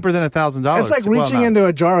 Ectoplasm. it's cheaper than $1,000. It's like reaching into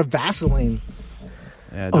a jar of Vaseline.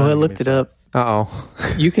 Yeah, Oh, don't I give looked me it up. Uh-oh.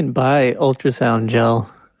 You can buy ultrasound gel.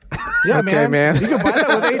 Yeah, Okay, man. You can buy that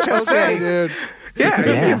with HSA. dude. Yeah,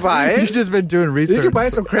 Yeah. you can buy You've it. just been doing research. You can buy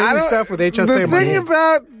some I crazy don't- stuff with The HSA money. thing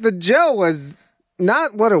about the gel was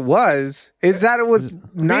not what it was. Is that it was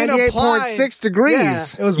 98.6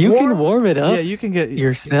 degrees. Yeah, it was You warm. can warm it up Yeah, you can get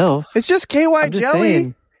yourself. It's just KY I'm just jelly.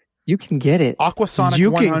 saying, you can get it. Aquasonic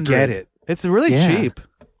You 100. can get it. It's really Yeah. cheap.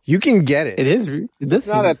 You can get it. It is. This It's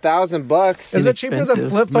not $1,000. Is it cheaper than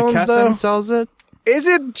inexpensive. flip phones, McKesson though? sells it. Is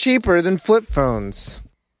it cheaper than flip phones?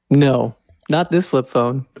 No, not this flip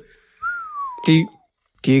phone. Do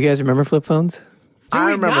you guys remember flip phones?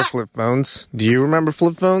 I remember flip phones. Do you remember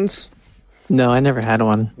flip phones? No, I never had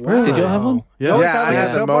one. Did you have one? Yeah. Always Yeah, I like had a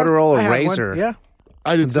the soap bar. Motorola I had one. Razor. Yeah.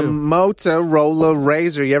 I did The too. Motorola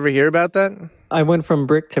Razor. You ever hear about that? I went from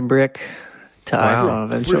brick to brick to iPhone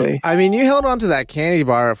eventually. I mean, you held on to that candy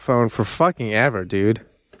bar phone for fucking ever, dude.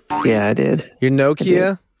 Yeah, I did. Your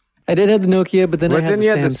Nokia? I did have the Nokia, but then I had then the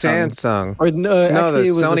you had the Samsung. Samsung. Or no, actually, the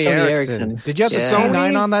it was Sony the Sony Ericsson. Did you have the Yeah.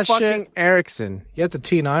 T9 on that fucking shit? Ericsson. You had the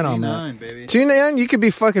T9 on that. baby. T9, you could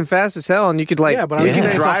be fucking fast as hell, and you could Yeah, but I'm you saying can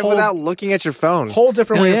it's a drive whole- without looking at your phone. Whole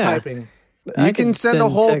different Oh, way of yeah. typing. You can send a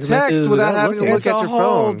whole text messages without having to looking. look It's at a your whole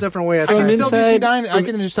phone. different way of From typing. Still do inside, T9, I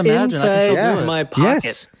can just imagine. I can inside still do it. my pocket.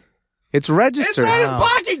 Yes, it's registered.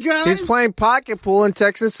 pocket, guys. He's playing pocket pool and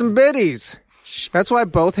texting some biddies. That's why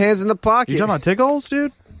both hands in the pocket. You talking about tickles,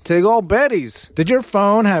 dude? Tig old Betty's. Did your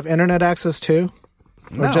phone have internet access too?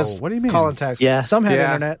 Or No, just what do you mean? call and text? Yeah. Some had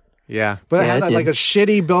Yeah. internet, Yeah. but it Yeah, had it like did. a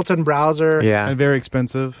shitty built-in browser. Yeah. And very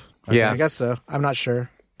expensive. Yeah. I guess so. I'm not sure.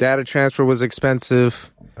 Data transfer was expensive.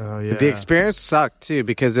 Oh yeah. The experience sucked too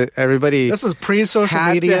because everybody This was pre-social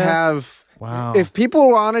had media. to have. Wow. If people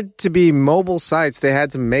wanted to be mobile sites, they had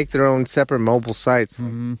to make their own separate mobile sites.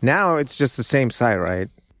 Mm-hmm. Now it's just the same site, right?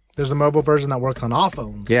 There's a mobile version that works on all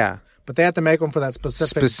phones. Yeah. But they had to make one for that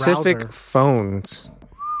specific browser. phones.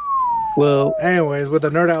 Well, Anyways, with the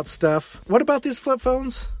nerd out stuff, what about these flip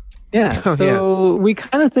phones? yeah. So we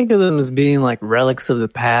kind of think of them as being like relics of the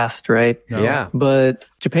past, right? Yeah. But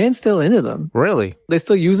Japan's still into them. Really? They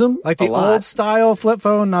still use them. Like the a lot. old style flip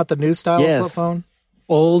phone, not the new style Yes. flip phone.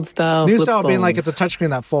 Old style. New flip style being like phones. it's a touchscreen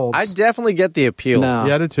that folds. I definitely get the appeal. No.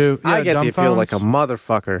 Yeah, I did too. I Yeah, get dumb the appeal phones. like a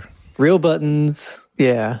motherfucker. Real buttons.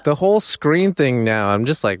 Yeah. The whole screen thing now, I'm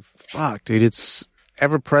just like, fuck, dude. It's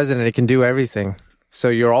ever present and it can do everything. So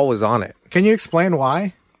you're always on it. Can you explain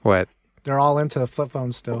why What? they're all into flip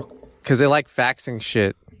phones still? Because they like faxing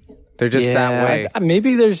shit. They're just that way.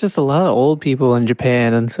 Maybe there's just a lot of old people in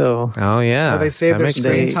Japan, and so Oh, yeah. Or they save That their makes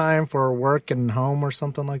screen sense. time for work and home or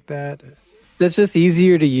something like that. that's just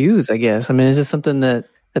easier to use, I guess. I mean, it's just something that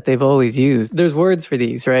they've always used. There's words for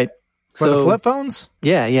these, right? For the flip phones?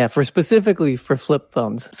 Yeah, for specifically for flip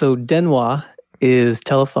phones. So denwa is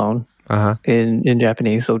telephone Uh-huh. in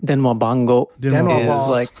Japanese. So denwa bango Denwa is balls.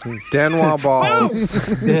 like Denwa balls.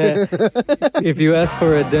 yeah. If you ask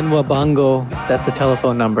for a denwa bango, that's a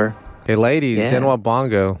telephone number. Hey, ladies, Yeah. Denwa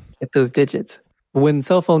bongo. Get those digits. When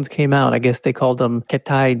cell phones came out, I guess they called them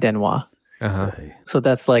ketai denwa. Uh-huh. So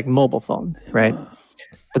that's like mobile phone, right?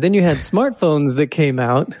 But then you had smartphones that came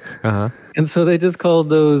out, Uh-huh. and so they just called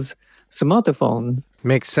those smartphone.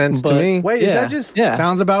 Makes sense to But- me. Wait, yeah, is that just yeah.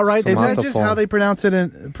 Sounds about right. is to me. that just how they pronounce it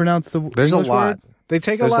and pronounce the There's English a lot. word? They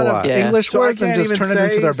take a There's lot a of lot. Yeah. English So I words and can't just even turn it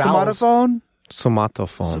into say their vowels. smartphone.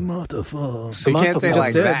 Somatophone. Smartphone. You can't say it Just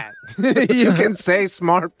like did. that. You can say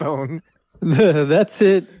smartphone. That's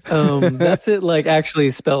it. That's it. Like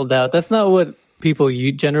actually spelled out. That's not what people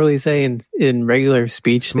you generally say in regular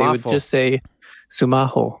speech. They would Smartphone. just say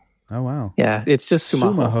sumaho. Oh wow. Yeah, it's just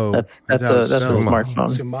sumaho. Sumaho. That's Is how a it's that's a spelled.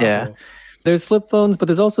 smartphone. Sumaho. Yeah. There's flip phones, but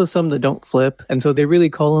there's also some that don't flip, and so they really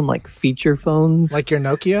call them like feature phones. Like your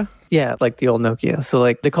Nokia? Yeah, like the old Nokia. So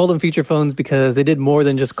like they called them feature phones because they did more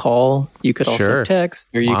than just call. You could also Sure. text,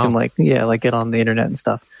 or you Wow. can like get on the internet and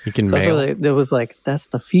stuff. You can So that's mail. why there was like that's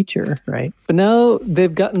the feature, right? But now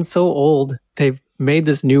they've gotten so old, they've made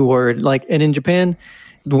this new word. Like, and in Japan,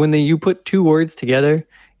 when you put two words together,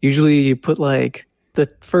 usually you put like the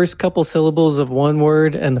first couple syllables of one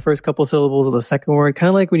word and the first couple syllables of the second word, kind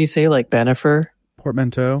of like when you say like Benifer,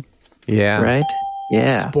 Portmanteau. Yeah. right?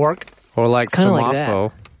 Yeah, Spork? Or like It's kinda like that.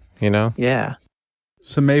 Samafo, you know? yeah.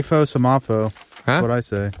 Samafo, Samafo. Huh? That's what I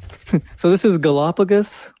say. So this is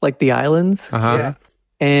Galapagos, like the islands, Uh-huh. Yeah.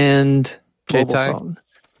 and mobile Ketai? phone.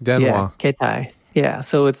 Denwa. Yeah, Ketai. Yeah,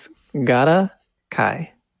 so it's Gara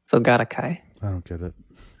Kai. So Gara Kai. I don't get it.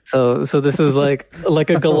 So this is like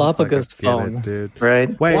a Galapagos Get it, phone, dude. right?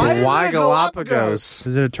 Wait, Why is, is Why it Galapagos?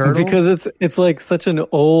 is it a turtle? Because it's like such an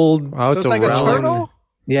old. Oh, So it's like a relic. turtle?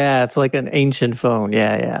 Yeah, it's like an ancient phone.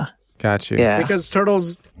 Yeah. Got you. Yeah. Because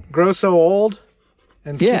turtles grow so old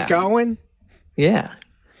and Yeah. keep going? Yeah.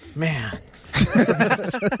 Man.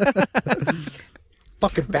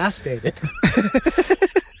 Fucking fascinated.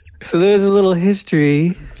 So there's a little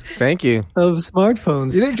history Thank you. of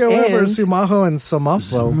smartphones. You didn't go over And- Sumaho and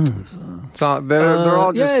Samafo. So they're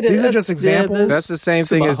all just... yeah, it these are is. just examples? there's That's the same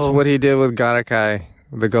thing as Sumaho. what he did with Garakai,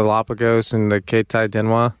 the Galapagos and the Ketai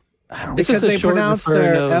Denwa. It's Because just a they short pronounce version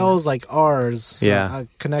their of- L's like R's. So Yeah. I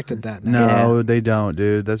connected that now. no, they don't,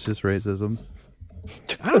 dude. That's just racism.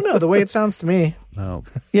 I don't know. The way it sounds to me. No.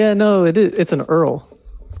 Yeah, no, it is. It's an Earl.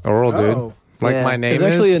 Earl, dude. Oh. Like Yeah. my name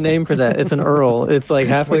There's actually is? a name for that. It's an Earl. It's like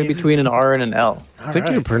halfway between an R and an L. I think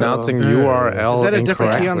All you're right. pronouncing So- URL Is that a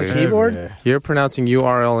different key on the incorrectly. keyboard? You're pronouncing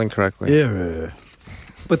URL incorrectly. Error.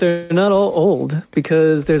 But they're not all old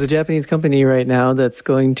because there's a Japanese company right now that's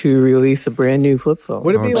going to release a brand new flip phone.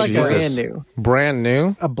 Would it be like Jesus. brand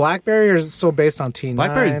new? A BlackBerry, or is it still based on T9?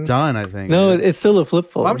 BlackBerry's done, I think. No, it's still a flip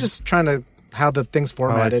phone. Well, I'm just trying to how the thing's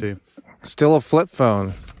formatted. I see. Still a flip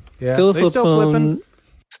phone. Yeah. Still a They flip still phone. flipping?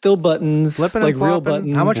 Still buttons, Flipping like and real flopping?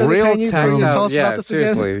 buttons. How much are they Real paying you? Can you tell us yeah, about this again?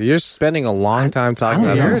 seriously. You're spending a long time talking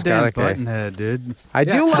about You're this. a damn Okay. button head, dude. I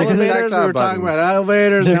do love the Elevators, we tactile were talking buttons. about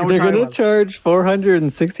elevators. They're Now we're talking going to about charge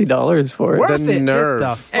 $460 for it. Worth The it. nerve. Get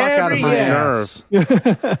the fuck out of Every my ass.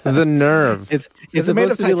 ass. The nerve. It's Is it made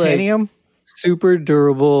of supposed to be, like, titanium? super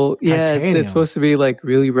durable. Yeah, Titanium. it's supposed to be like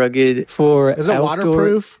really rugged for Is it outdoor-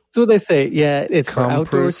 waterproof? That's what they say. Yeah, it's for outdoor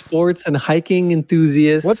Cum-proof. sports and hiking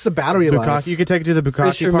enthusiasts. What's the battery life? Bukkake, you could take it to the Bukkake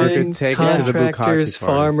Park. fishermen, could take it to the contractors, Bukkake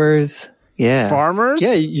party. farmers? Yeah, Farmers?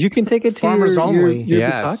 Yeah, you can take it to Farmers your, only. Your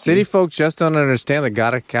Yeah, Bukkake. city folk just don't understand the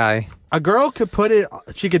Garakai. A girl could put it,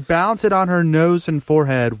 she could bounce it on her nose and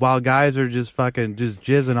forehead while guys are just fucking just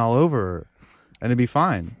jizzing all over her. And it'd be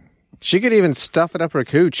fine. She could even stuff it up her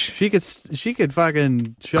cooch. She could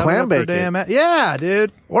fucking shove Clam it up her bake it. damn ass. Yeah,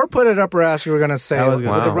 dude. Or put it up her ass, you were going to say, I was with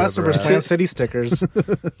gonna the say rest of her up her Slam ass. City stickers.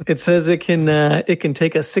 It says it can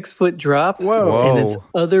take a 6-foot drop. Whoa. And its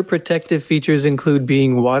other protective features include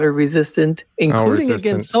being water resistant, including resistant.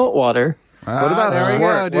 against salt water. What about there we squirt?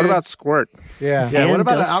 go, What dude. about squirt? Yeah. Yeah, what And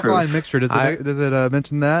about an dust alkaline proof. mixture? Does it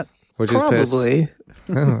mention that? Which is piss. Probably.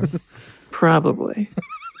 Probably.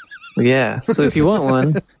 Yeah. So if you want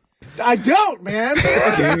one, I don't, man. you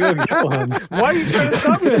can go get one. Why are you trying to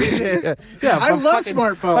stop me this shit? Yeah, I love Fucking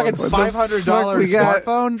smartphones. $500 we got?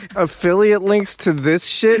 smartphone. Affiliate links to this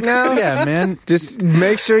shit now? Yeah, man. Just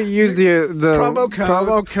make sure you use the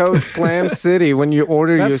Promo code. Slam City when you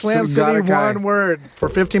order your That's Slam City, Garakai. one word, for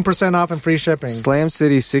 15% off and free shipping. Slam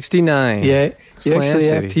City 69. Yeah. You Slam actually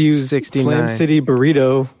City have to use 69. Slam City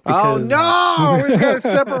Burrito. Oh because no! We've got a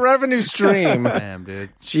separate revenue stream. Damn, dude.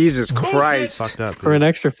 Jesus Christ. Fucked up. For an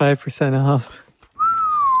extra 5% off.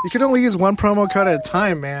 You can only use one promo code at a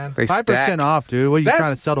time, man. They 5% stack. off, dude. What are you That's-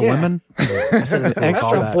 trying to sell to yeah. women? That's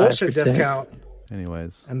call a that bullshit 5%. discount.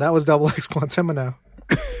 Anyways, And that was double X Quantimino.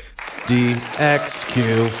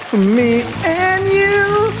 DXQ. For me and you.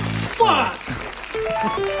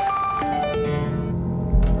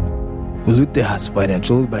 Ulute has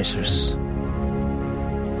financial advisors.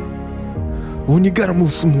 When you gotta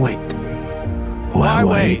move some weight, why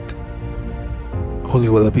wait?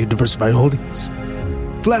 Julio will help you diversify holdings.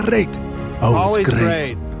 Flat rate, always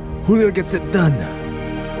great. Julio gets it done.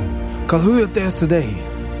 Call Julio Tejas today,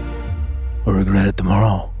 or regret it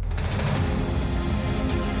tomorrow.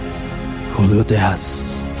 Julio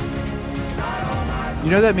Tejas. You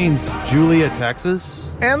know that means Julia, Texas?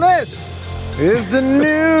 And this is the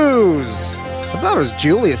news. I thought it was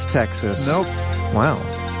Julius, Texas. Nope. Wow.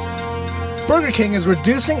 Burger King is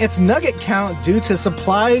reducing its nugget count due to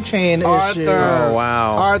supply chain issues. Oh,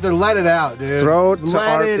 wow. Arthur, let it out, dude. Throw it to Let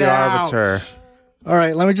Art it the out. Arbiter. All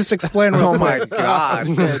right, let me just explain real Oh quick. my God!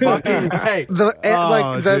 Fucking Hey. the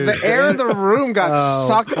dude. the air in the room got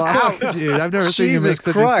sucked out. Dude, I've never seen you make Jesus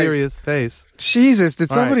such Christ. a serious face. Jesus,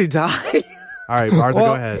 did All right. somebody die? All right, Arthur, Well,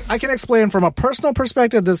 go ahead. I can explain from a personal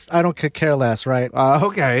perspective. This I don't care less, right?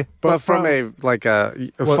 Okay. But from a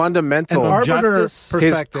fundamental, an arbiter justice, his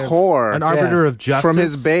perspective. core, An arbiter of justice. from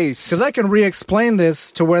his base. Because I can re-explain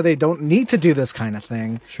this to where they don't need to do this kind of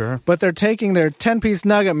thing. Sure. But they're taking their 10-piece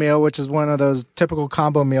nugget meal, which is one of those typical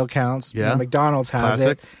combo meal counts. Yeah. McDonald's has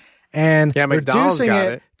Classic. it. And Yeah, McDonald's reducing got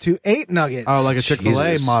it it. to 8 nuggets. Oh, like a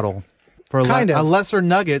Chick-fil-A Jesus. model. For a, Kind of. a lesser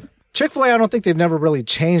nugget. Chick-fil-A, I don't think they've never really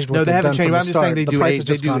changed what No, they they've haven't done changed. from But the I'm just saying start. they The do price eight. has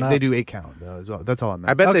They just do. gone They up. do 8 count though as well. That's all I meant.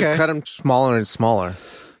 I bet Okay. they've cut them smaller and smaller.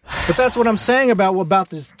 But that's what I'm saying about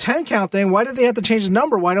this 10 count thing. Why did they have to change the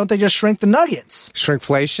number? Why don't they just shrink the nuggets?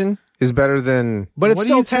 Shrinkflation is better than. But it's What do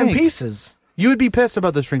still you 10 think? pieces. You would be pissed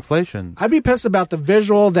about the shrinkflation. I'd be pissed about the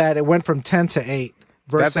visual that it went from 10 to 8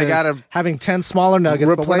 versus they gotta having 10 smaller nuggets,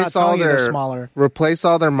 but we're not Replace all telling you they're their smaller. replace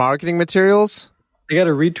all their marketing materials. They got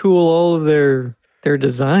to retool all of their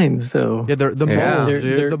designs, though. Yeah, the Yeah. molds,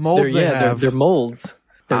 dude. The molds they have. They're molds.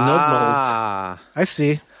 They're nub molds. Ah, I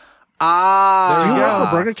see. ah. Do you work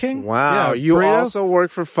for Burger King? Wow, Yeah, you burrito? also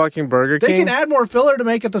work for fucking Burger They King. can add more filler to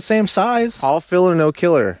make it the same size. All filler, no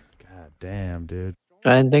killer. God damn, dude.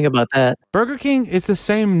 I didn't think about that. Burger King is the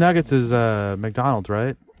same nuggets as McDonald's,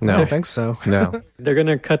 right? I No, don't think so. no. They're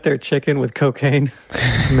gonna cut their chicken with cocaine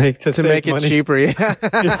to make To save make it money. cheaper,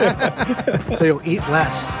 yeah. So you'll eat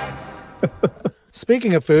less.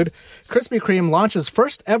 Speaking of food, Krispy Kreme launches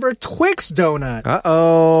first ever Twix donut.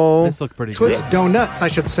 Uh-oh. This looked pretty Twix good. donuts, I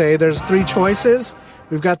should say. There's 3 choices.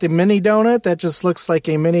 We've got the mini donut that just looks like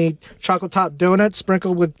a mini chocolate top donut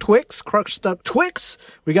sprinkled with Twix, crushed up Twix.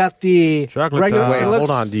 We got the Chocolate regular. top. Wait,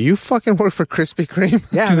 hold on. Do you fucking work for Krispy Kreme?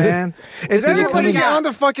 Yeah, man. Is everybody getting on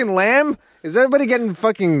the fucking lamb? Is everybody getting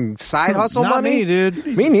fucking side hustle Not money? me, dude.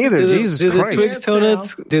 Me neither. Jesus do Christ. the Twix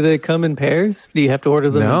donuts, do they come in pairs? Do you have to order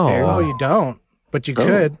them No. in pairs? Oh, you don't, but you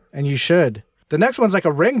could, and you should. The next one's like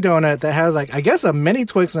a ring donut that has like, I guess, a mini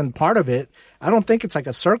Twix in part of it. I don't think it's like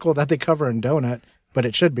a circle that they cover in donut, but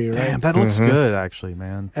it should be, right? Damn, that looks good, actually,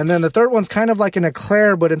 man. And then the third one's kind of like an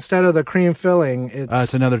eclair, but instead of the cream filling,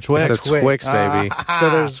 It's another Twix. It's a Twix, baby. So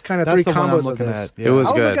there's kind of That's three the one I'm combos of looking this. at. Yeah. It was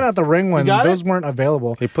I was good. looking at the ring one. got Those it? weren't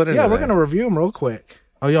available. He put it Yeah, in we're there. going to review them real quick.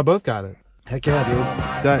 Oh, y'all both got it. Heck yeah,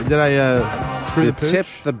 dude. Did I screw You the pooch? tip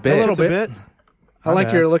the A bit. little bit. I My like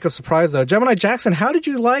bad. your look of surprise, though. Gemini Jackson, how did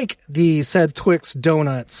you like the said Twix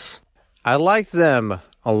donuts? I liked them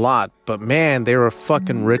a lot, but man, they were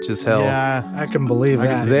fucking rich as hell. Yeah. I can believe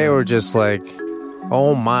that. They were just like,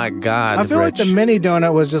 oh my God. I feel like rich. the mini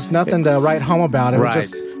donut was just nothing to write home about. It Right.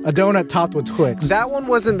 was just a donut topped with Twix. That one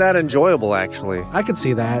wasn't that enjoyable, actually. I could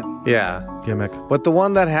see that. Yeah. Gimmick. But the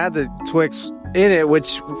one that had the Twix in it,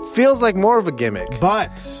 which feels like more of a gimmick.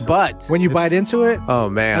 But When you bite into it oh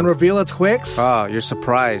man. and reveal it's Twix, Oh, you're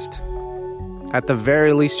surprised. At the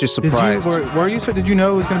very least, you're Did you, surprised. were you, did you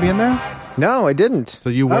know it was going to be in there? No, I didn't. So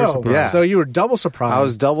you were surprised. Yeah. So you were double surprised. I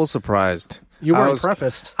was double surprised. You I weren't was,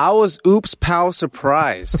 prefaced. I was oops, pow,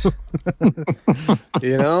 surprised.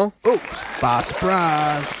 You know? Bah,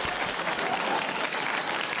 surprise.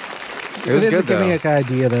 It was is good, a though. gimmick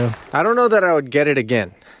idea, though. I don't know that I would get it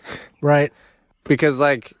again. Right. Because,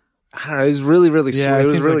 like, I don't know, it was really, really sweet. Yeah, It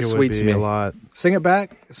was seems really like it sweet would to be me. a lot. Sing it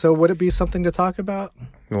back. So would it be something to talk about?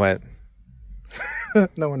 What?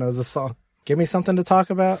 No one knows the song. Give me something to talk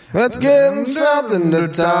about. Let's give them something to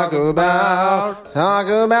talk about. Talk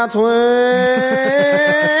about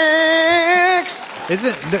Twix. Is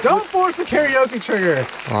it? Don't force the karaoke trigger.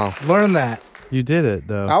 Wow. Learn that. You did it,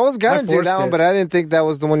 though. I was gonna I do forced that one, it. but I didn't think that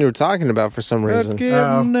was the one you were talking about for some reason.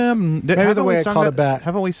 Maybe the way I called it back.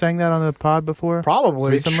 Haven't we sang that on the pod before?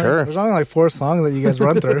 Probably. Recently? Sure. There's only like 4 songs that you guys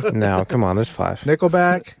run through. No, come on, there's 5.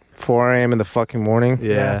 Nickelback. 4 a.m. in the fucking morning.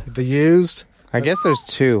 Yeah. The Used. I guess there's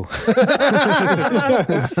 2.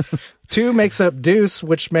 2 makes up Deuce,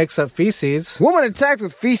 which makes up Feces. Woman attacked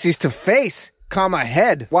with feces to face,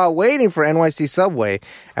 head, while waiting for NYC subway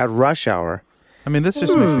at rush hour. I mean, this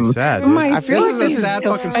just makes me sad. Dude. I feel like this is sad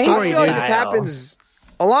fucking I story, feel like dude. this happens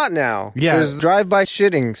a lot now. Yeah. There's drive-by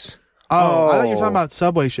shittings. Oh, I thought you were talking about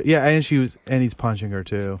Subway shit. Yeah, and he's punching her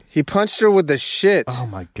too. He punched her with the shit. Oh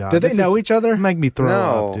my god. Did they know each other? Make me throw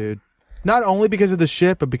No. up, dude. Not only because of the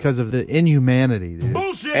shit, but because of the inhumanity, dude.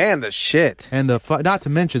 And the shit. And the not to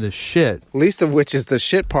mention the shit. Least of which is the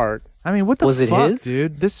shit part. I mean, what the Was it fuck, his?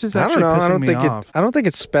 dude? This is I actually don't know. pissing me I don't think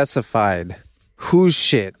it's specified whose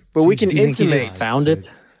shit, but we can Do you think he intimate. just found it?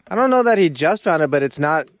 I don't know that he just found it, but it's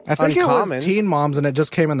not I think uncommon. it was Teen Moms and it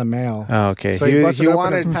just came in the mail. Oh, okay. So he busted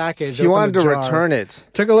open his package, He wanted opened to the jar. return it.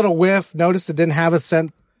 Took a little whiff, noticed it didn't have a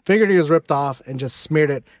scent, figured he was ripped off, and just smeared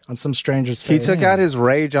it on some stranger's He face. took out his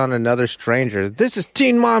rage on another stranger. This is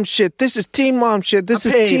Teen Mom shit. This is Teen Mom shit. This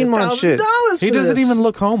is paid Teen Mom shit. $1,000 He for doesn't this. even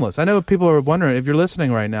look homeless. I know people are wondering, if you're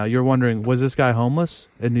listening right now, you're wondering, was this guy homeless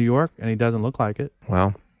in New York? And he doesn't look like it.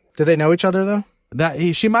 Well, Did they know each other, though?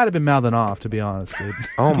 She might have been mouthing off, to be honest, dude.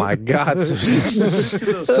 oh my God.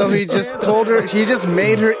 So he just told her, he just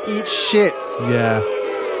made her eat shit. Yeah.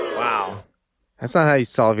 Wow. That's not how you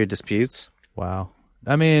solve your disputes. Wow.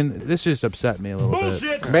 I mean, this just upset me a little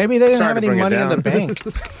bit. Maybe they didn't Sorry have to any bring it money in the down. bank.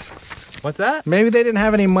 What's that? Maybe they didn't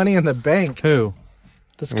have any money in the bank. Who?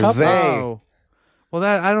 This couple. They. Oh. Well,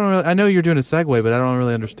 that I don't really. I know you're doing a segue, but I don't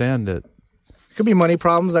really understand it. Could be money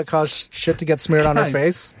problems that cause shit to get smeared on her Guys.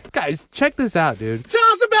 face. Guys, check this out, dude. Tell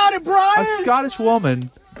us about it, A Brian! Scottish woman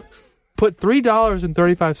put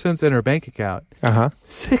 $3.35 in her bank account.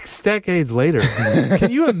 6 decades later.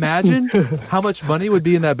 Can you imagine how much money would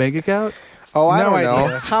be in that bank account? Oh, I No don't know.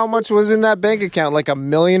 idea. How much was in that bank account? Like $1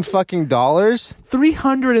 million fucking dollars?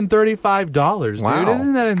 $335, dude. Wow.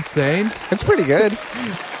 Isn't that insane? That's pretty good.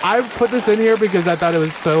 I put this in here because I thought it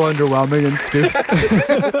was so underwhelming and stupid.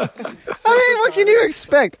 I mean, what can you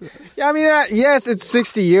expect? Yeah, I mean, yes, it's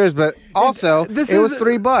 60 years, but also This it was is-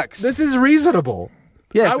 $3. This is reasonable.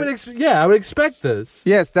 Yes, I would I would expect this.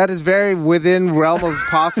 yes, that is very within realm of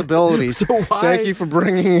possibilities. So why- Thank you for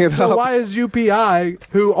bringing it So up. why is UPI,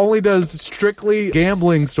 who only does strictly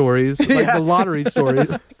gambling stories, like the lottery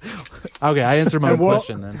stories, Okay, I answered my own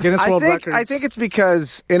question then. Guinness World Records. I think it's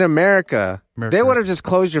because in America, they would have just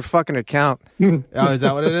closed your fucking account. Oh, is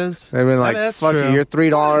that what it is? They've been like, that's fuck true. you, you're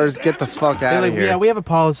 $3, get the fuck out of here. Yeah, we have a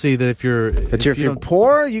policy that if you're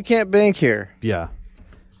poor, you can't bank here. Yeah.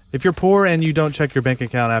 If you're poor and you don't check your bank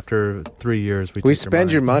account after 3 years, we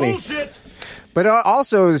spend your money. Bullshit. But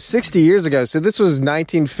also, it was 60 years ago, so this was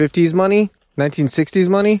 1950s money, 1960s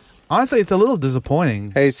money. Honestly, it's a little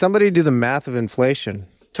disappointing. Hey, somebody do the math of inflation.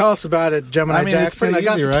 Tell us about it, Gemini It's Jackson. pretty I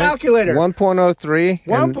got easy, the right? calculator. 1.03.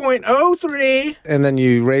 1.03. And then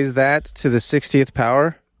you raise that to the 60th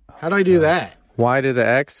power. How do I do that? Y to the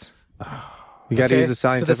X. You got to use the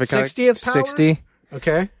scientific To the 60th power? 60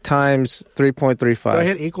 Okay. times 3.35. Do I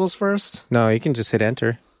hit equals first? No, you can just hit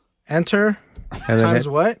enter. Enter. And then Times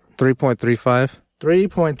hit what? 3.35.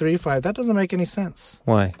 3.35. That doesn't make any sense.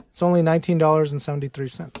 Why? It's only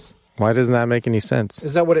 $19.73. Why doesn't that make any sense?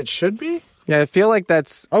 Is that what it should be? Yeah, I feel like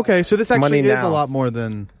that's Okay, so this actually money is now. a lot more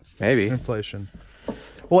than maybe. inflation.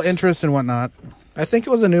 Well, interest and whatnot. I think it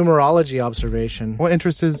was a numerology observation. What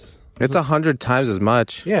interest is? It's 100 times as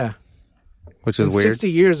much, Yeah. which is In weird. 60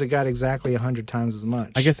 years, it got exactly 100 times as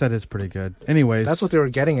much. I guess that is pretty good. Anyways, That's what they were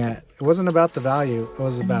getting at. It wasn't about the value. It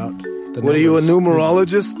was about the What are you, a numbers.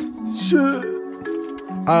 numerologist?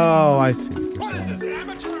 Oh, I see what you're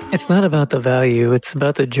saying. It's not about the value. It's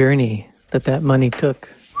about the journey that money took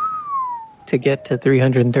to get to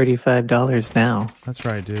 $335 now. That's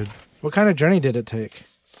right, dude. What kind of journey did it take?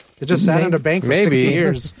 It just sat in a bank for Maybe. 60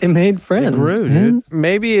 years. It made friends. It grew, man. dude.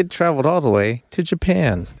 Maybe it traveled all the way to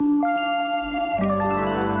Japan.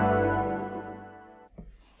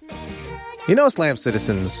 You know, Slam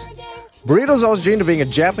citizens, Burritos always dreamed of being a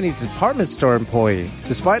Japanese department store employee,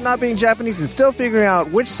 despite not being Japanese and still figuring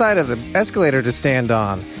out which side of the escalator to stand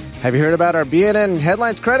on. Have you heard about our BNN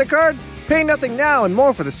Headlines credit card? Pay nothing now and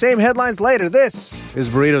more for the same headlines later. This is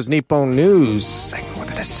Burritos Nippon News. Segment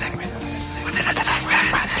within a segment.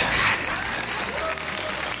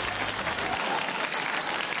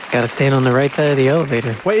 Gotta stand on the right side of the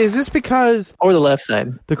elevator. Wait, is this because Or the left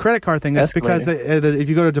side. the credit card thing? That's because if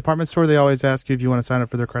you go to a department store, they always ask you if you want to sign up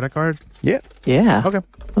for their credit card. Yeah, Yeah. Okay,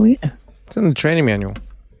 Oh, yeah. it's in the training manual.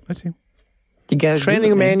 I see. You gotta do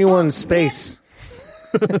Training it, man. manual in space.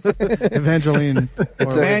 Evangeline.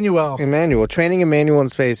 It's or- Emmanuel. Emmanuel. Training Emmanuel in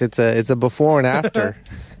space. It's a before and after.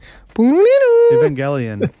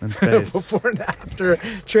 Evangelion in space. Before and after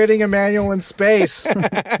trading Emmanuel in space.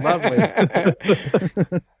 Lovely.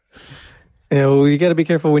 You know, you got to be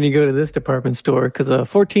careful when you go to this department store because a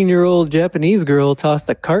 14-year-old Japanese girl tossed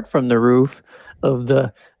a cart from the roof of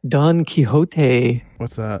the Don Quixote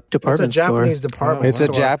What's that? It's a department store Japanese department It's a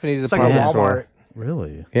store. Japanese It's like a department Walmart. store.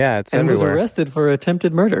 Really? Yeah, it's and was everywhere. arrested for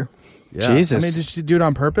attempted murder. Yeah. Jesus. I mean, did she do it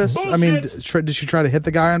on purpose? I mean, did she try to hit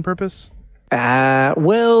the guy on purpose?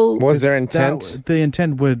 Well, Was there intent? The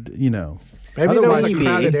intent would, Maybe there was a Maybe.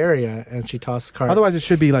 crowded area and she tossed the cart. Otherwise, it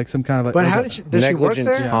should be like some kind of. But how did she? Did she work Negligent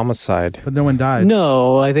there? homicide. But no one died.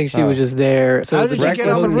 no, I think she was just there. So How did the- she get on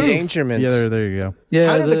Reckless the roof? endangerment. Yeah, there you go. yeah,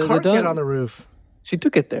 How did the cart Don- get on the roof? She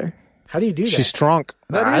took it there. How do you do that? She's drunk.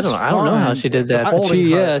 I don't know how she did It's a that. But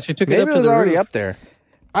folding cart. she took it Maybe up it to was the already roof. up there.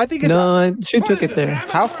 I think it's. No, she took it there.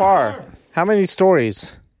 How far? How many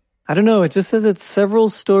stories? I don't know. It just says it's several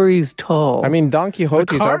stories tall. I mean, Don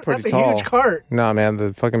Quixotes are cart? pretty That's a tall. huge cart. No, man,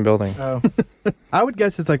 the fucking building. Oh, I would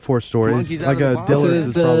guess it's like 4 stories. Monkeys Like out of a the box. Dillard's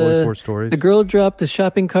is This is, probably 4 stories. the girl dropped the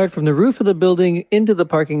shopping cart from the roof of the building into the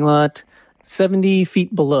parking lot 70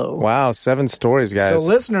 feet below. Wow, 7 stories, so guys.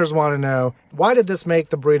 listeners want to know, why did this make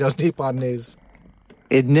the Burritos Nippon News?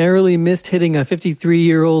 It narrowly missed hitting a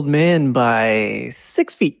 53-year-old man by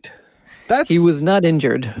 6 feet. That's He was not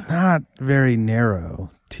injured. not very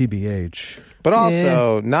narrow. TBH. But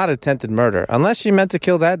also, not attempted murder. Unless she meant to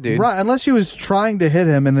kill that dude. Right, unless she was trying to hit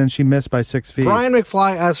him and then she missed by 6 feet. Brian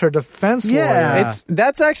McFly as her defense Yeah. lawyer.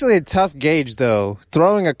 That's actually a tough gauge, though.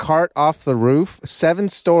 Throwing a cart off the roof, 7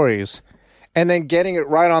 stories, and then getting it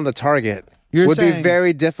right on the target would be saying-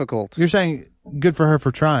 very difficult. You're saying good for her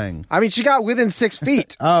for trying. I mean, she got within 6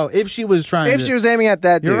 feet. Oh, if she was trying If to, she was aiming at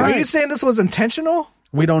that dude. You're Are right. you saying this was intentional?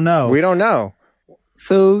 we don't know. We don't know.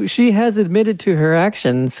 So she has admitted to her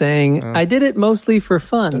actions, saying, I did it mostly for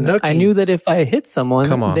fun. nookie. I knew that if I hit someone,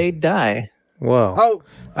 Come on. they'd die. Whoa.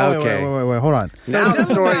 Oh, Okay. Wait, hold on. Now the matter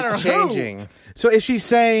story's who. changing. So is she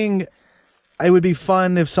saying it would be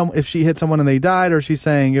fun if she hit someone and they died, or is she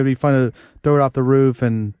saying it would be fun to throw it off the roof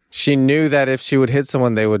and She knew that if she would hit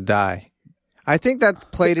someone, they would die. I think that's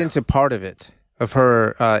played into part of it, of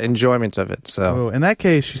her enjoyment of it. So in that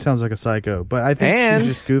case she sounds like a psycho, but I think And-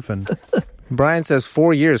 she's just goofing. Brian says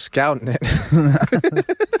 4 years scouting it.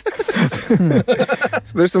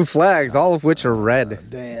 So there's some flags, all of which are red.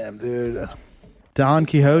 Damn, dude. Don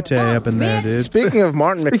Quixote up in there, dude. Speaking of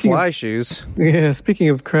Martin McFly shoes. Yeah, speaking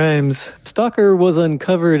of crimes, stalker was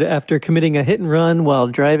uncovered after committing a hit and run while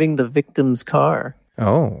driving the victim's car.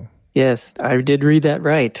 Oh. Yes, I did read that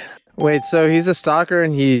right. Wait, so he's a stalker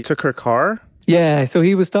and he took her car? Yeah, so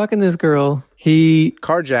he was stalking this girl. He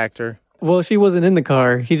carjacked her. Well, she wasn't in the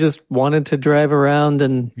car. He just wanted to drive around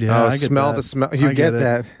and smell the smell. You get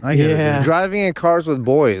that? I get it. Driving in cars with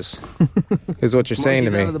boys is what you're saying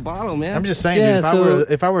to me. Out of the bottle, man. I'm just saying, dude,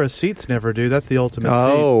 if I were a seat sniffer, dude, that's the ultimate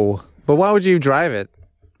seat. But why would you drive it?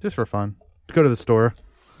 Just for fun. Go to the store.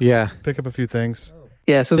 Yeah. Pick up a few things.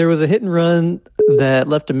 Yeah, so there was a hit and run that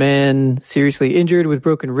left a man seriously injured with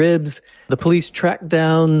broken ribs. The police tracked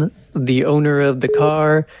down the owner of the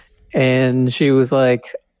car, and she was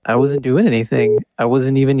like, I wasn't doing anything. I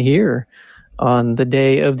wasn't even here on the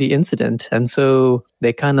day of the incident. And so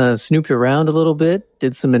they kind of snooped around a little bit,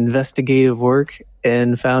 did some investigative work,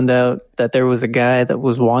 and found out that there was a guy that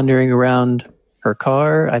was wandering around her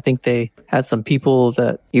car. I think they had some people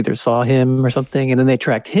that either saw him or something, and then they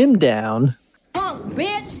tracked him down.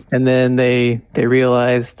 And then they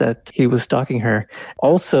realized that he was stalking her.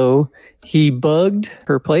 Also, he bugged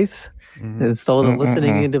her place, installed a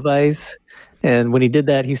listening device. And when he did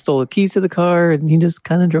that, he stole the keys to the car and he just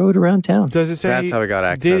kind of drove it around town. Does it say that's how he got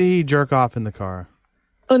access? Did he jerk off in the car?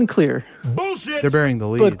 Unclear. Bullshit. They're burying the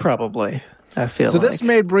lead. But probably. I feel so this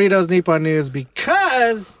made Burritos Nippon News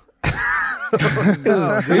because...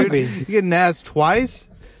 no, dude. You getting asked twice?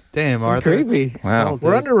 Damn, Arthur. Creepy. Wow.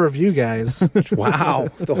 We're under review, guys. Wow.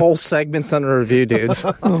 The whole segment's under review, dude.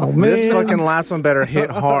 Oh, man. This fucking last one better hit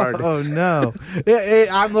hard. Oh, no.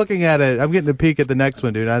 I'm looking at it. I'm getting a peek at the next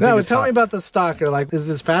one, dude. Tell me about the stalker. Like, is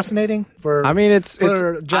this fascinating? I mean,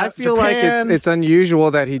 I feel like it's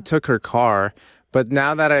unusual that he took her car, but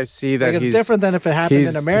now that I see that it's different than if it happened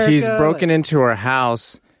in America. He's broken into her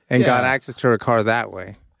house and got access to her car that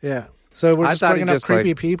way. Yeah. So we're just bringing up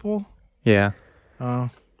creepy people? Yeah. Oh.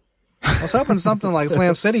 I was hoping something like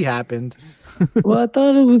Slam City happened. Well, I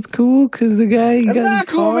thought it was cool because the guy That's got not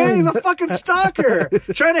cool, man. He's a fucking stalker.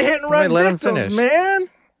 Trying to hit and run let him victims, finish. man.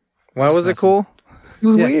 Why was it cool? It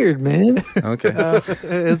was weird, man. Okay.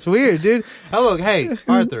 It's weird, dude. Oh, look, hey,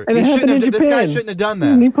 Arthur. And it happened in This Japan. guy shouldn't have done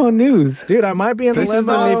that. Nippon News. Dude, I might be in the This is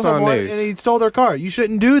the limo. Nippon News. And he stole their car. You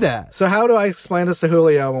shouldn't do that. So how do I explain this to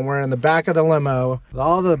Julio when we're in the back of the limo with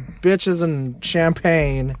all the bitches and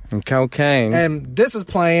champagne And cocaine. and this is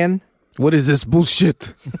playing? What is this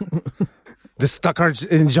bullshit? The stalker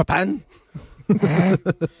in Japan?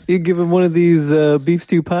 You give him one of these beef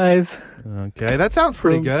stew pies. Okay, that sounds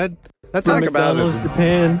pretty good. That's Talk not about McDonald's, this.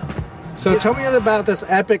 Japan. So tell me about this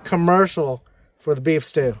epic commercial for the beef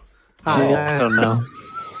stew. I don't know.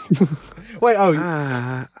 Wait,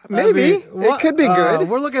 Maybe. It could be good.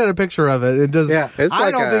 We're looking at a picture of it. It does. Yeah. It's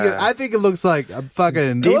like I think it looks like a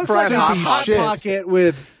fucking Deep fried soupy Hot shit. Pocket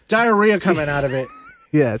with diarrhea coming out of it.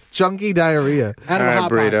 Yes, chunky diarrhea. Out of a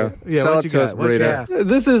Hot burrito. Pocket. Yeah, Sell what it you to us, got? What you burrito. Yeah.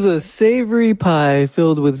 This is a savory pie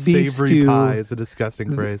filled with beef Savory stew. pie is a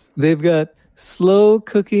disgusting phrase. They've got slow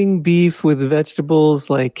cooking beef with vegetables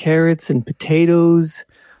like carrots and potatoes.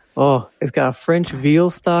 Oh, it's got French veal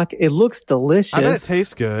stock. It looks delicious. I bet it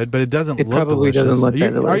tastes good, but it doesn't It look probably delicious. doesn't look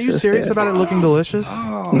that Are you delicious, serious yeah. about it looking delicious?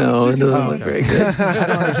 No, it doesn't look very good. I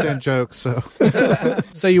don't understand jokes, so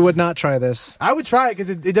So you would not try this. I would try it because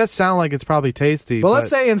it does sound like it's probably tasty. But but let's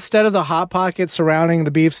say instead of the Hot Pocket surrounding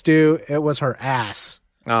the beef stew, it was her ass.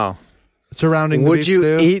 Oh. surrounding the Would beef you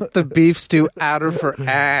stew? eat the beef stew out of her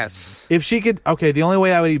ass? If she could, okay. The only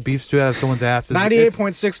way I would eat beef stew out of someone's ass is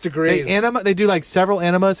 98.6 degrees. They do like several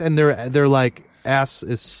enemas, and their like ass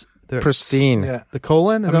is Pristine. Yeah. The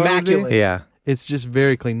colon, is that what it would be? Immaculate. Yeah. It's just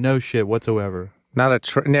very clean, no shit whatsoever. Not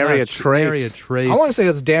a nary a trace. Nary a trace. I want to say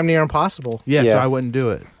it's damn near impossible. yeah, Yeah. so I wouldn't do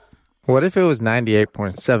it. What if it was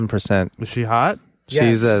 98.7%? Was she hot?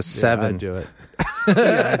 She's a Yes. 7. Yeah, I'd do it.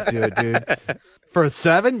 Yeah, I'd do it, dude. For a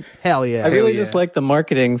 7? Hell yeah. I really just like the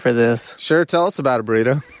marketing for this. Sure, tell us about it,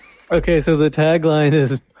 Burrito. Okay, so the tagline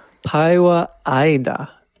is Paiwa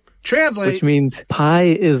Aida, Translate. which means pie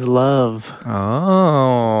is love.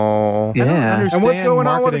 Oh. Yeah. And what's going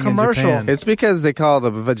on with the commercial? It's because they call it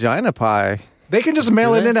a vagina pie. They can just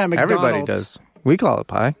mail it in at McDonald's. Everybody does. We call it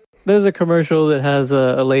pie. There's a commercial that has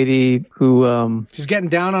a lady who, She's getting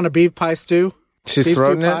down on a beef pie stew. She's Beef stew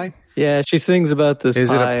throwing pie. it. yeah, she sings about this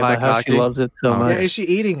Is it a pie, pie about how she cocky? loves it so Oh. much. Yeah, is she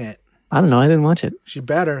eating it? I don't know. I didn't watch it. She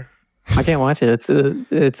better. I can't watch it.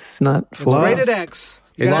 It's not It's for us. rated X.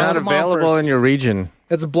 You It's gotta not ask your mom available first. in your region.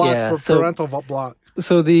 It's blocked Yeah, for so- parental block.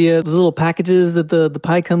 So the little packages that the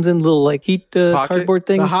pie comes in, little like heat cardboard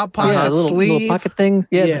things, the hot pocket, yeah, little pocket things,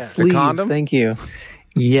 yeah, the sleeves. condom? Thank you.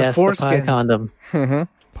 Yes, the pie condom.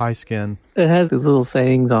 Pie skin. It has these little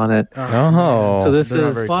sayings on it. Oh, So this They're not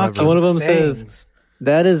is very fucking clever. one of them sayings. says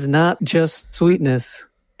that is not just sweetness.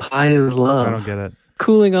 Pie is love. I don't get it.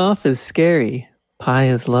 Cooling off is scary. Pie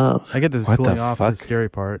is love. I get this What cooling the off fuck? the scary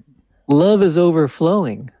part. Love is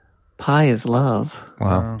overflowing. Pie is love.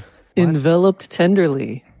 wow. Enveloped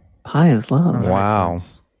tenderly. Pie is love. Wow.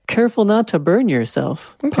 Careful not to burn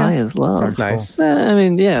yourself. Pie is love. That's nice. I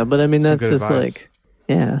mean, yeah, but I mean, that's good just advice. like,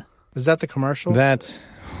 yeah. Is that the commercial? That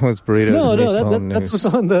was Burrito's No, meatball that's news.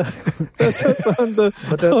 what's on the. That's what's on the.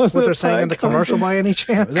 But that's what they're saying in the commercial by any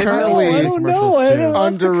chance? Currently I don't know. I didn't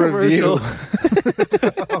watch under the review.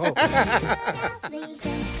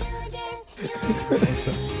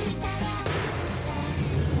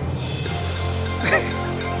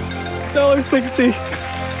 $1.60.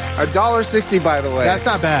 $1.60, by the way. That's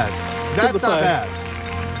not bad. That's the not pie.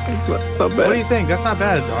 bad. That's not What do bad. you think? That's not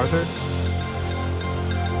bad, Arthur.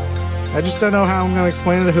 I just don't know how I'm going to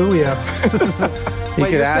explain it to Julio. you Wait,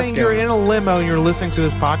 could you're ask saying him. you're in a limo and you're listening to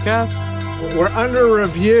this podcast? We're under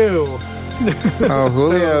review. Oh,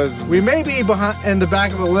 Julio's. We may be behind in the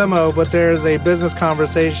back of a limo, but there's a business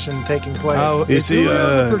conversation taking place. Oh, You is see,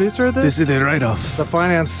 Julio the producer of this? This is the write-off. The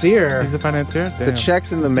financier. He's the financier? The Damn.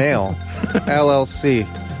 check's in the mail. LLC.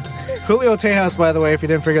 Julio Tejas, by the way, if you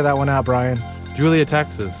didn't figure that one out, Brian. Julia,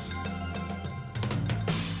 Texas.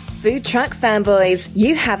 Food truck fanboys,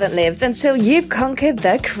 you haven't lived until you've conquered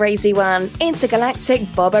the crazy one. Intergalactic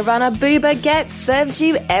Boba Runner Booba Gets serves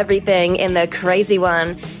you everything in the crazy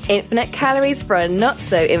one. Infinite calories for a not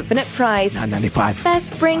so infinite price. $9.95.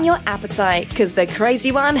 Best bring your appetite, because the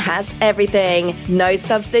crazy one has everything. No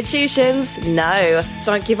substitutions, no.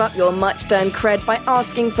 Don't give up your much done cred by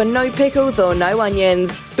asking for no pickles or no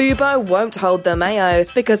onions. Boobo won't hold the mayo,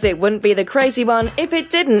 because it wouldn't be the crazy one if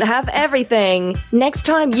it didn't have everything. Next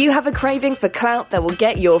time you have a craving for clout that will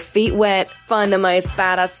get your feet wet, find the most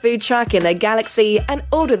badass food truck in the galaxy and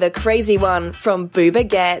order the crazy one from Booba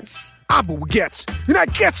Gets. Abu gets, and I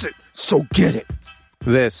gets it, so get it.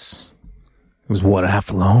 This Was what I have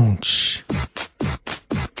for lunch.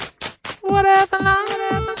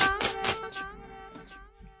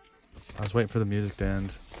 I was waiting for the music to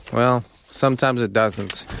end. well, sometimes it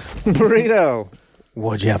doesn't. Burrito.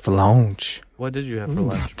 What'd you have for lunch? What did you have for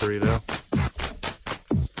lunch, burrito?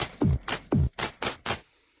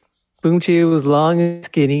 Boomchi was long and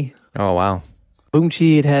skinny. Oh, wow.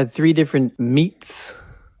 Boomchi had 3 different meats.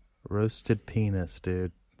 Roasted penis,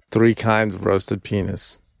 dude. 3 kinds of roasted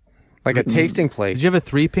penis. Like a tasting plate. Did you have a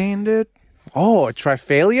 3-peen, dude? Oh, a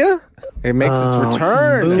triphalia? It makes its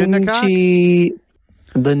return. Boomchi.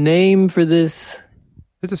 The name for this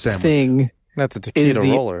It's a sandwich. thing That's a is taquito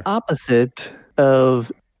the roller. opposite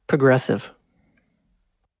of progressive.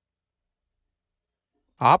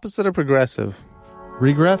 Opposite of progressive.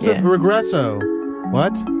 Regressive? Yeah. Regresso.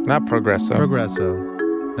 What? Not progresso. Progresso.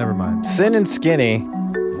 Never mind. Thin and skinny.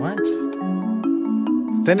 What?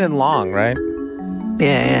 Thin and long, right?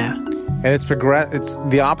 Yeah. And it's it's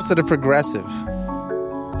the opposite of progressive.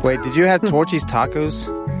 Wait, did you have Torchy's tacos?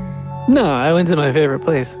 No, I went to my favorite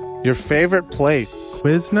place. Your favorite place?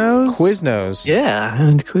 Quiznos? Quiznos. Yeah, I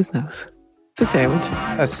went to Quiznos. It's a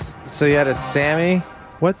sandwich. So you had a Sammy?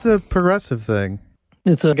 What's the progressive thing?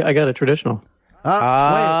 It's I got a traditional.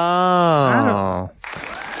 Oh.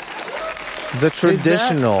 The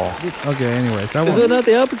traditional. Okay, anyways. Is it not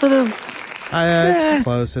the opposite of? It's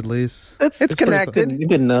close, at least. It's pretty connected.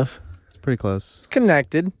 Good enough. It's pretty close. It's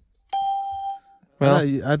connected. Well,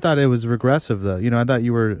 I thought it was regressive, though.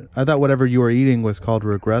 I thought whatever you were eating was called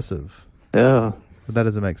regressive. Oh. But that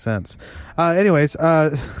doesn't make sense. Anyways,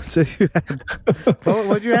 so you had...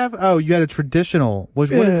 what'd you have? Oh, you had a traditional. What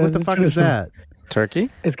the fuck is that? turkey?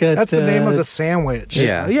 It's got. That's the name of the sandwich.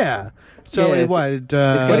 Yeah. Yeah. So Yeah, what?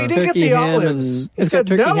 But he didn't get the olives. He It's got said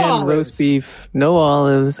turkey no ham, olives. roast beef, no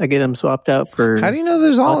olives. I get them swapped out for. How do you know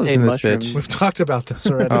there's olives in this mushrooms. bitch? We've talked about this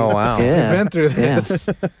already. Oh, wow. Yeah. We've been through this.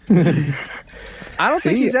 I don't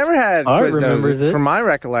think See, he's ever had Art remembers Quiznos, it. from my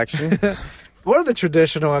recollection. What are the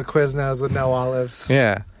traditional at Quiznos with no olives?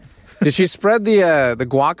 Yeah. Did she spread the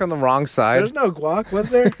guac on the wrong side? There's no guac, was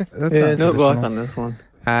there? That's Yeah, not no guac traditional. on this one.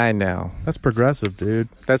 I know. That's progressive, dude.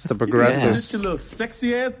 That's the progressive. Sit your little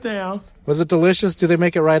sexy ass down. Was it delicious? Do they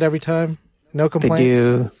make it right every time? No They complaints?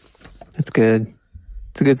 do. It's good.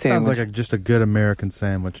 It's a good Sounds sandwich. like just a good American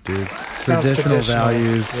sandwich, dude. Sounds Traditional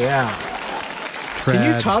values. Yeah. Trad.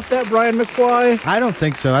 Can you top that, Brian McFly? I don't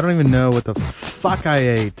think so. I don't even know what the fuck I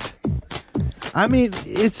ate. I mean,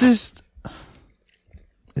 it's just...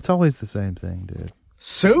 It's always the same thing, dude.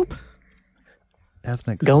 Soup?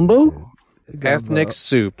 Ethnic Gumbo? Ethnic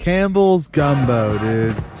soup. Campbell's gumbo,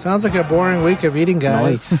 dude. Sounds like a boring week of eating,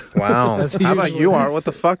 guys. Wow. That's How about usually- you, Art? What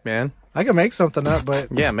the fuck, man? I can make something up, but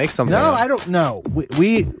Yeah, make something. No, up. I don't know.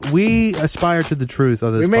 We aspire to the truth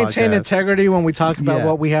on this we maintain podcast. integrity when we talk about Yeah.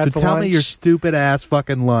 what we had so for tell lunch. me your stupid ass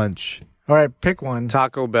fucking lunch. All right, pick one.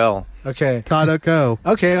 Taco Bell. Okay. Taco.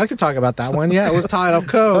 Okay, I could talk about that one. Yeah, it was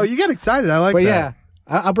Taco. Oh, you got excited. I like But that.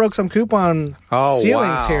 yeah, I broke some coupon ceilings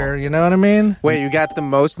wow. here. You know what I mean? Wait, you got the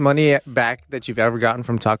most money back that you've ever gotten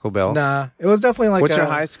from Taco Bell? Nah, it was definitely like What's a your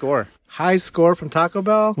high score? high score from Taco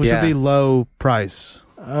Bell. Which Yeah. would be low price.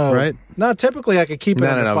 Oh, right? No, typically I could keep it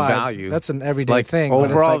No, under no, 5. value. That's an everyday Like thing. but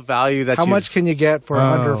it's overall like, value that how you much can you get for Oh.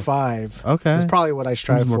 under 5? Okay. That's probably what I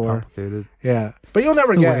strive Seems more for. complicated. Yeah, but you'll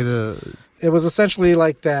never Way guess. to- It was essentially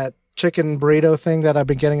like that chicken burrito thing that I've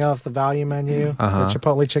been getting off the value menu. The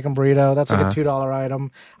Chipotle chicken burrito. That's like a $2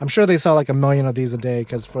 item. I'm sure they sell like 1 million of these a day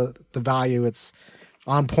because for the value, it's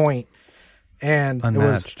on point. And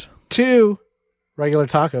Unmatched. it was 2 regular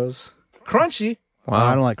tacos, crunchy, Oh,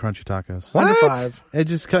 I don't like crunchy tacos. under 5.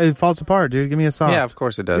 It falls apart, dude. Give me a sauce. Yeah, of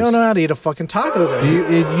course it does. You don't know how to eat a fucking taco there.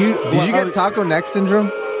 Did you get taco neck syndrome?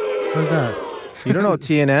 What is that? You don't know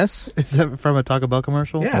TNS? Is that from a Taco Bell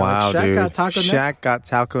commercial? Yeah, Wow, like Shaq dude. got taco neck. Shaq got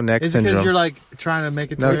taco neck Is it because syndrome. you're like trying to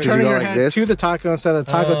make it? No, to because Turning you go your like head this? to the taco instead of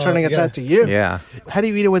the taco turning its yeah. head to you. Yeah, How do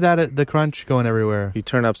you eat it without the crunch going everywhere? you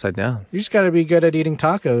turn upside down. You just got to be good at eating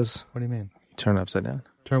tacos. What do you mean? You turn upside down.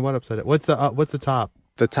 Turn what upside down? What's the top?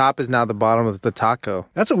 The top is now the bottom of the taco.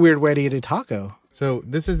 That's a weird way to eat a taco. So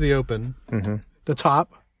this is the open. The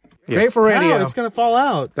top. Yeah. Great for radio. No, it's gonna fall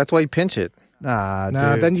out. That's why you pinch it. Nah,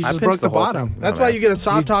 No, dude. then you I just pinched broke the whole bottom. thing. That's No, why man. you get a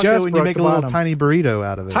soft You taco just and you broke make a the little bottom. tiny burrito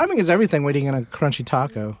out of it. Timing is everything when eating a crunchy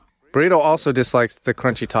taco. Burrito also dislikes the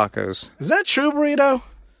crunchy tacos. Is that true, burrito?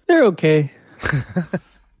 They're okay.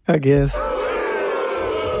 I guess.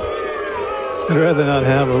 I'd rather not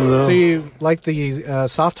have them, though. So you like the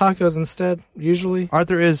soft tacos instead, usually?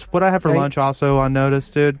 Arthur, is what I have for Hey. lunch also on notice,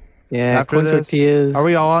 dude? yeah, After corn this, tortillas. are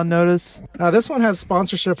we all on notice? This one has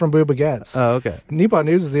sponsorship from Boo Baguettes. Oh, okay. Nippon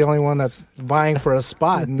News is the only one that's vying for a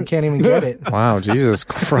spot and you can't even get it. Wow, Jesus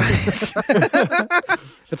Christ.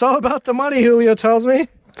 It's all about the money, Julio tells me.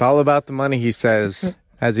 It's all about the money, he says,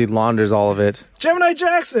 as he launders all of it. Gemini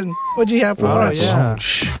Jackson, what'd you have for lunch? yeah.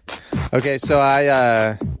 Okay, so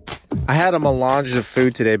I had a melange of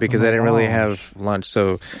food today because I didn't really have lunch.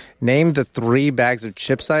 So name the 3 bags of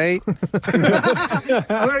chips I ate. I'm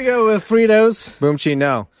going to go with Fritos. Boomchi,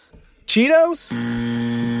 no. Cheetos?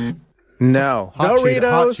 No. Hot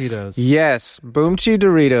Doritos. Cheetos. Yes, Boomchi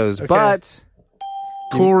Doritos. Okay. But,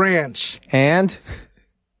 Cool Ranch. and,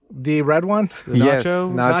 The red one? yes,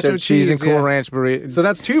 nacho? nacho cheese and cheese, Cool yeah. Ranch burrito. So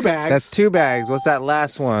that's 2 bags. That's 2 bags. What's that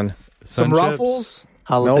last one? some Sun chips. Ruffles.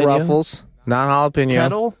 No Jalapeno? Ruffles. Not jalapeno.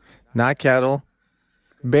 Kettle. Not kettle.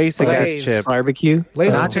 Basic Lay's. ass chip. Barbecue?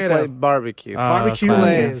 Lay's Not just potato. like barbecue. Barbecue classic.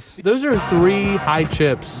 Lay's. Those are 3 high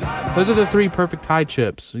chips. Those are the 3 perfect high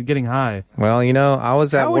chips. You're getting high. Well, you know, I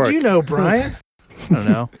was at How work. would you know, Brian? I don't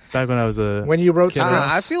know. Back when I was a when you wrote I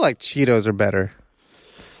scripts? feel like Cheetos are better.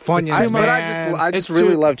 Funyuns, But man. I just It's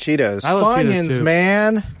really too- love Cheetos. I love Cheetos, Funyuns, too.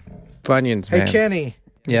 man. Funyuns, Hey, man. Kenny.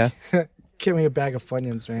 Yeah. Give me a bag of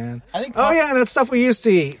Funyuns, man. I think. Oh, yeah, that stuff we used to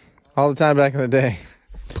eat. All the time back in the day.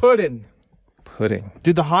 Pudding. Pudding.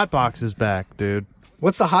 Dude, the hot box is back, dude.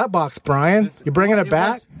 What's the hot box, Brian? You bringing it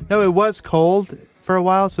back? No, it was cold for a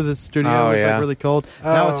while, so the studio Oh, was yeah. like really cold.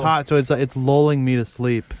 Now it's Oh. hot, so it's lulling me to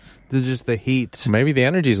sleep. There's just the heat. Maybe the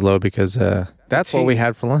energy's low because that's what we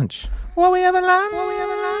had for lunch. What we having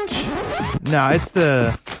lunch? No, it's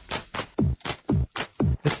the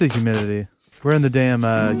humidity. We're in the damn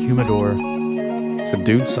humidor. It's a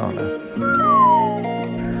dude sauna.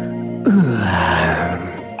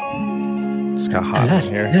 Just got hot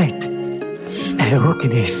in here. Night, I awoke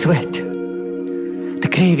in a sweat. The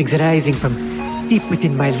cravings arising from deep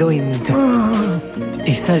within my loins.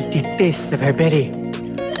 The salty taste of her belly.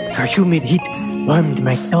 Her humid heat warmed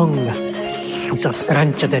my tongue. The soft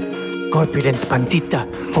crunch of that corpulent pancita.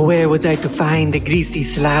 For where was I to find the greasy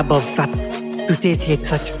slab of fat to satiate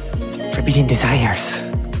such forbidden desires?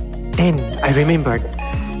 Then I remembered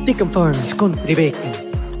Thickum Farms country bacon.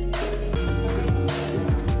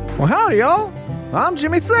 Well, howdy, y'all. I'm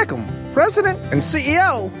Jimmy Thickum, President and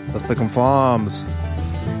CEO of Thickum Farms.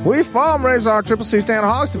 We farm raise our Triple C stand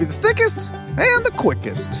hogs to be the thickest and the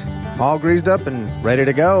quickest. All greased up and ready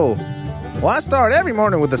to go. Well, I start every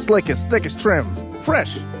morning with the slickest, thickest trim,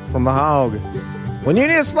 fresh from the hog. When you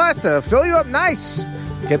need a slice to fill you up nice,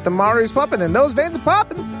 get the arteries pumping and those veins a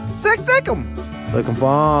popping, Thickum. Lickum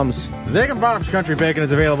Farms. Lickum Farms Country Bacon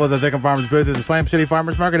is available at the Lickum Farms booth at the Slam City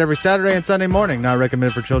Farmers Market every Saturday and Sunday morning. Not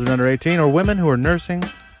recommended for children under 18 or women who are nursing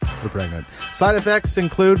or pregnant. Side effects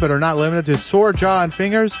include, but are not limited to, sore jaw and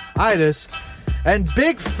fingers, itis, and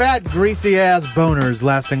big, fat, greasy-ass boners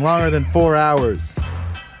lasting longer than 4 hours.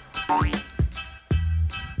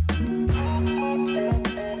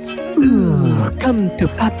 Ooh, come to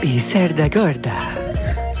Papi Cerda Gorda.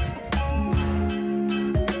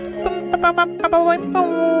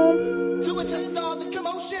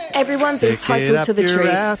 Everyone's entitled to the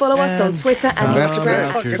truth. Follow us on Twitter and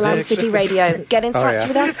Instagram at Slam City Radio. Get in touch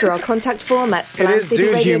with us through our contact form at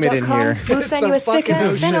slamcityradio.com. We'll send you a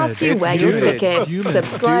sticker, then ask you where you'll stick it.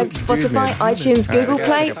 Subscribe, Spotify, iTunes, Google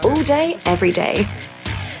Play, all day, every day.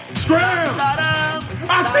 Scram!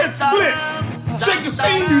 I said split! Shake the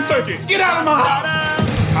scene, you turkeys! Get out of my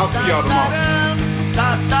house! I'll see y'all tomorrow.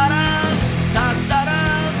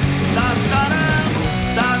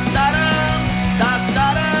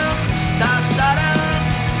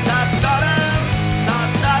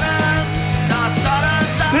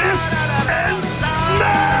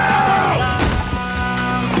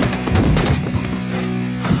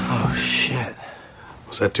 Oh, shit.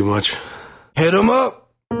 Was that too much? Hit him up!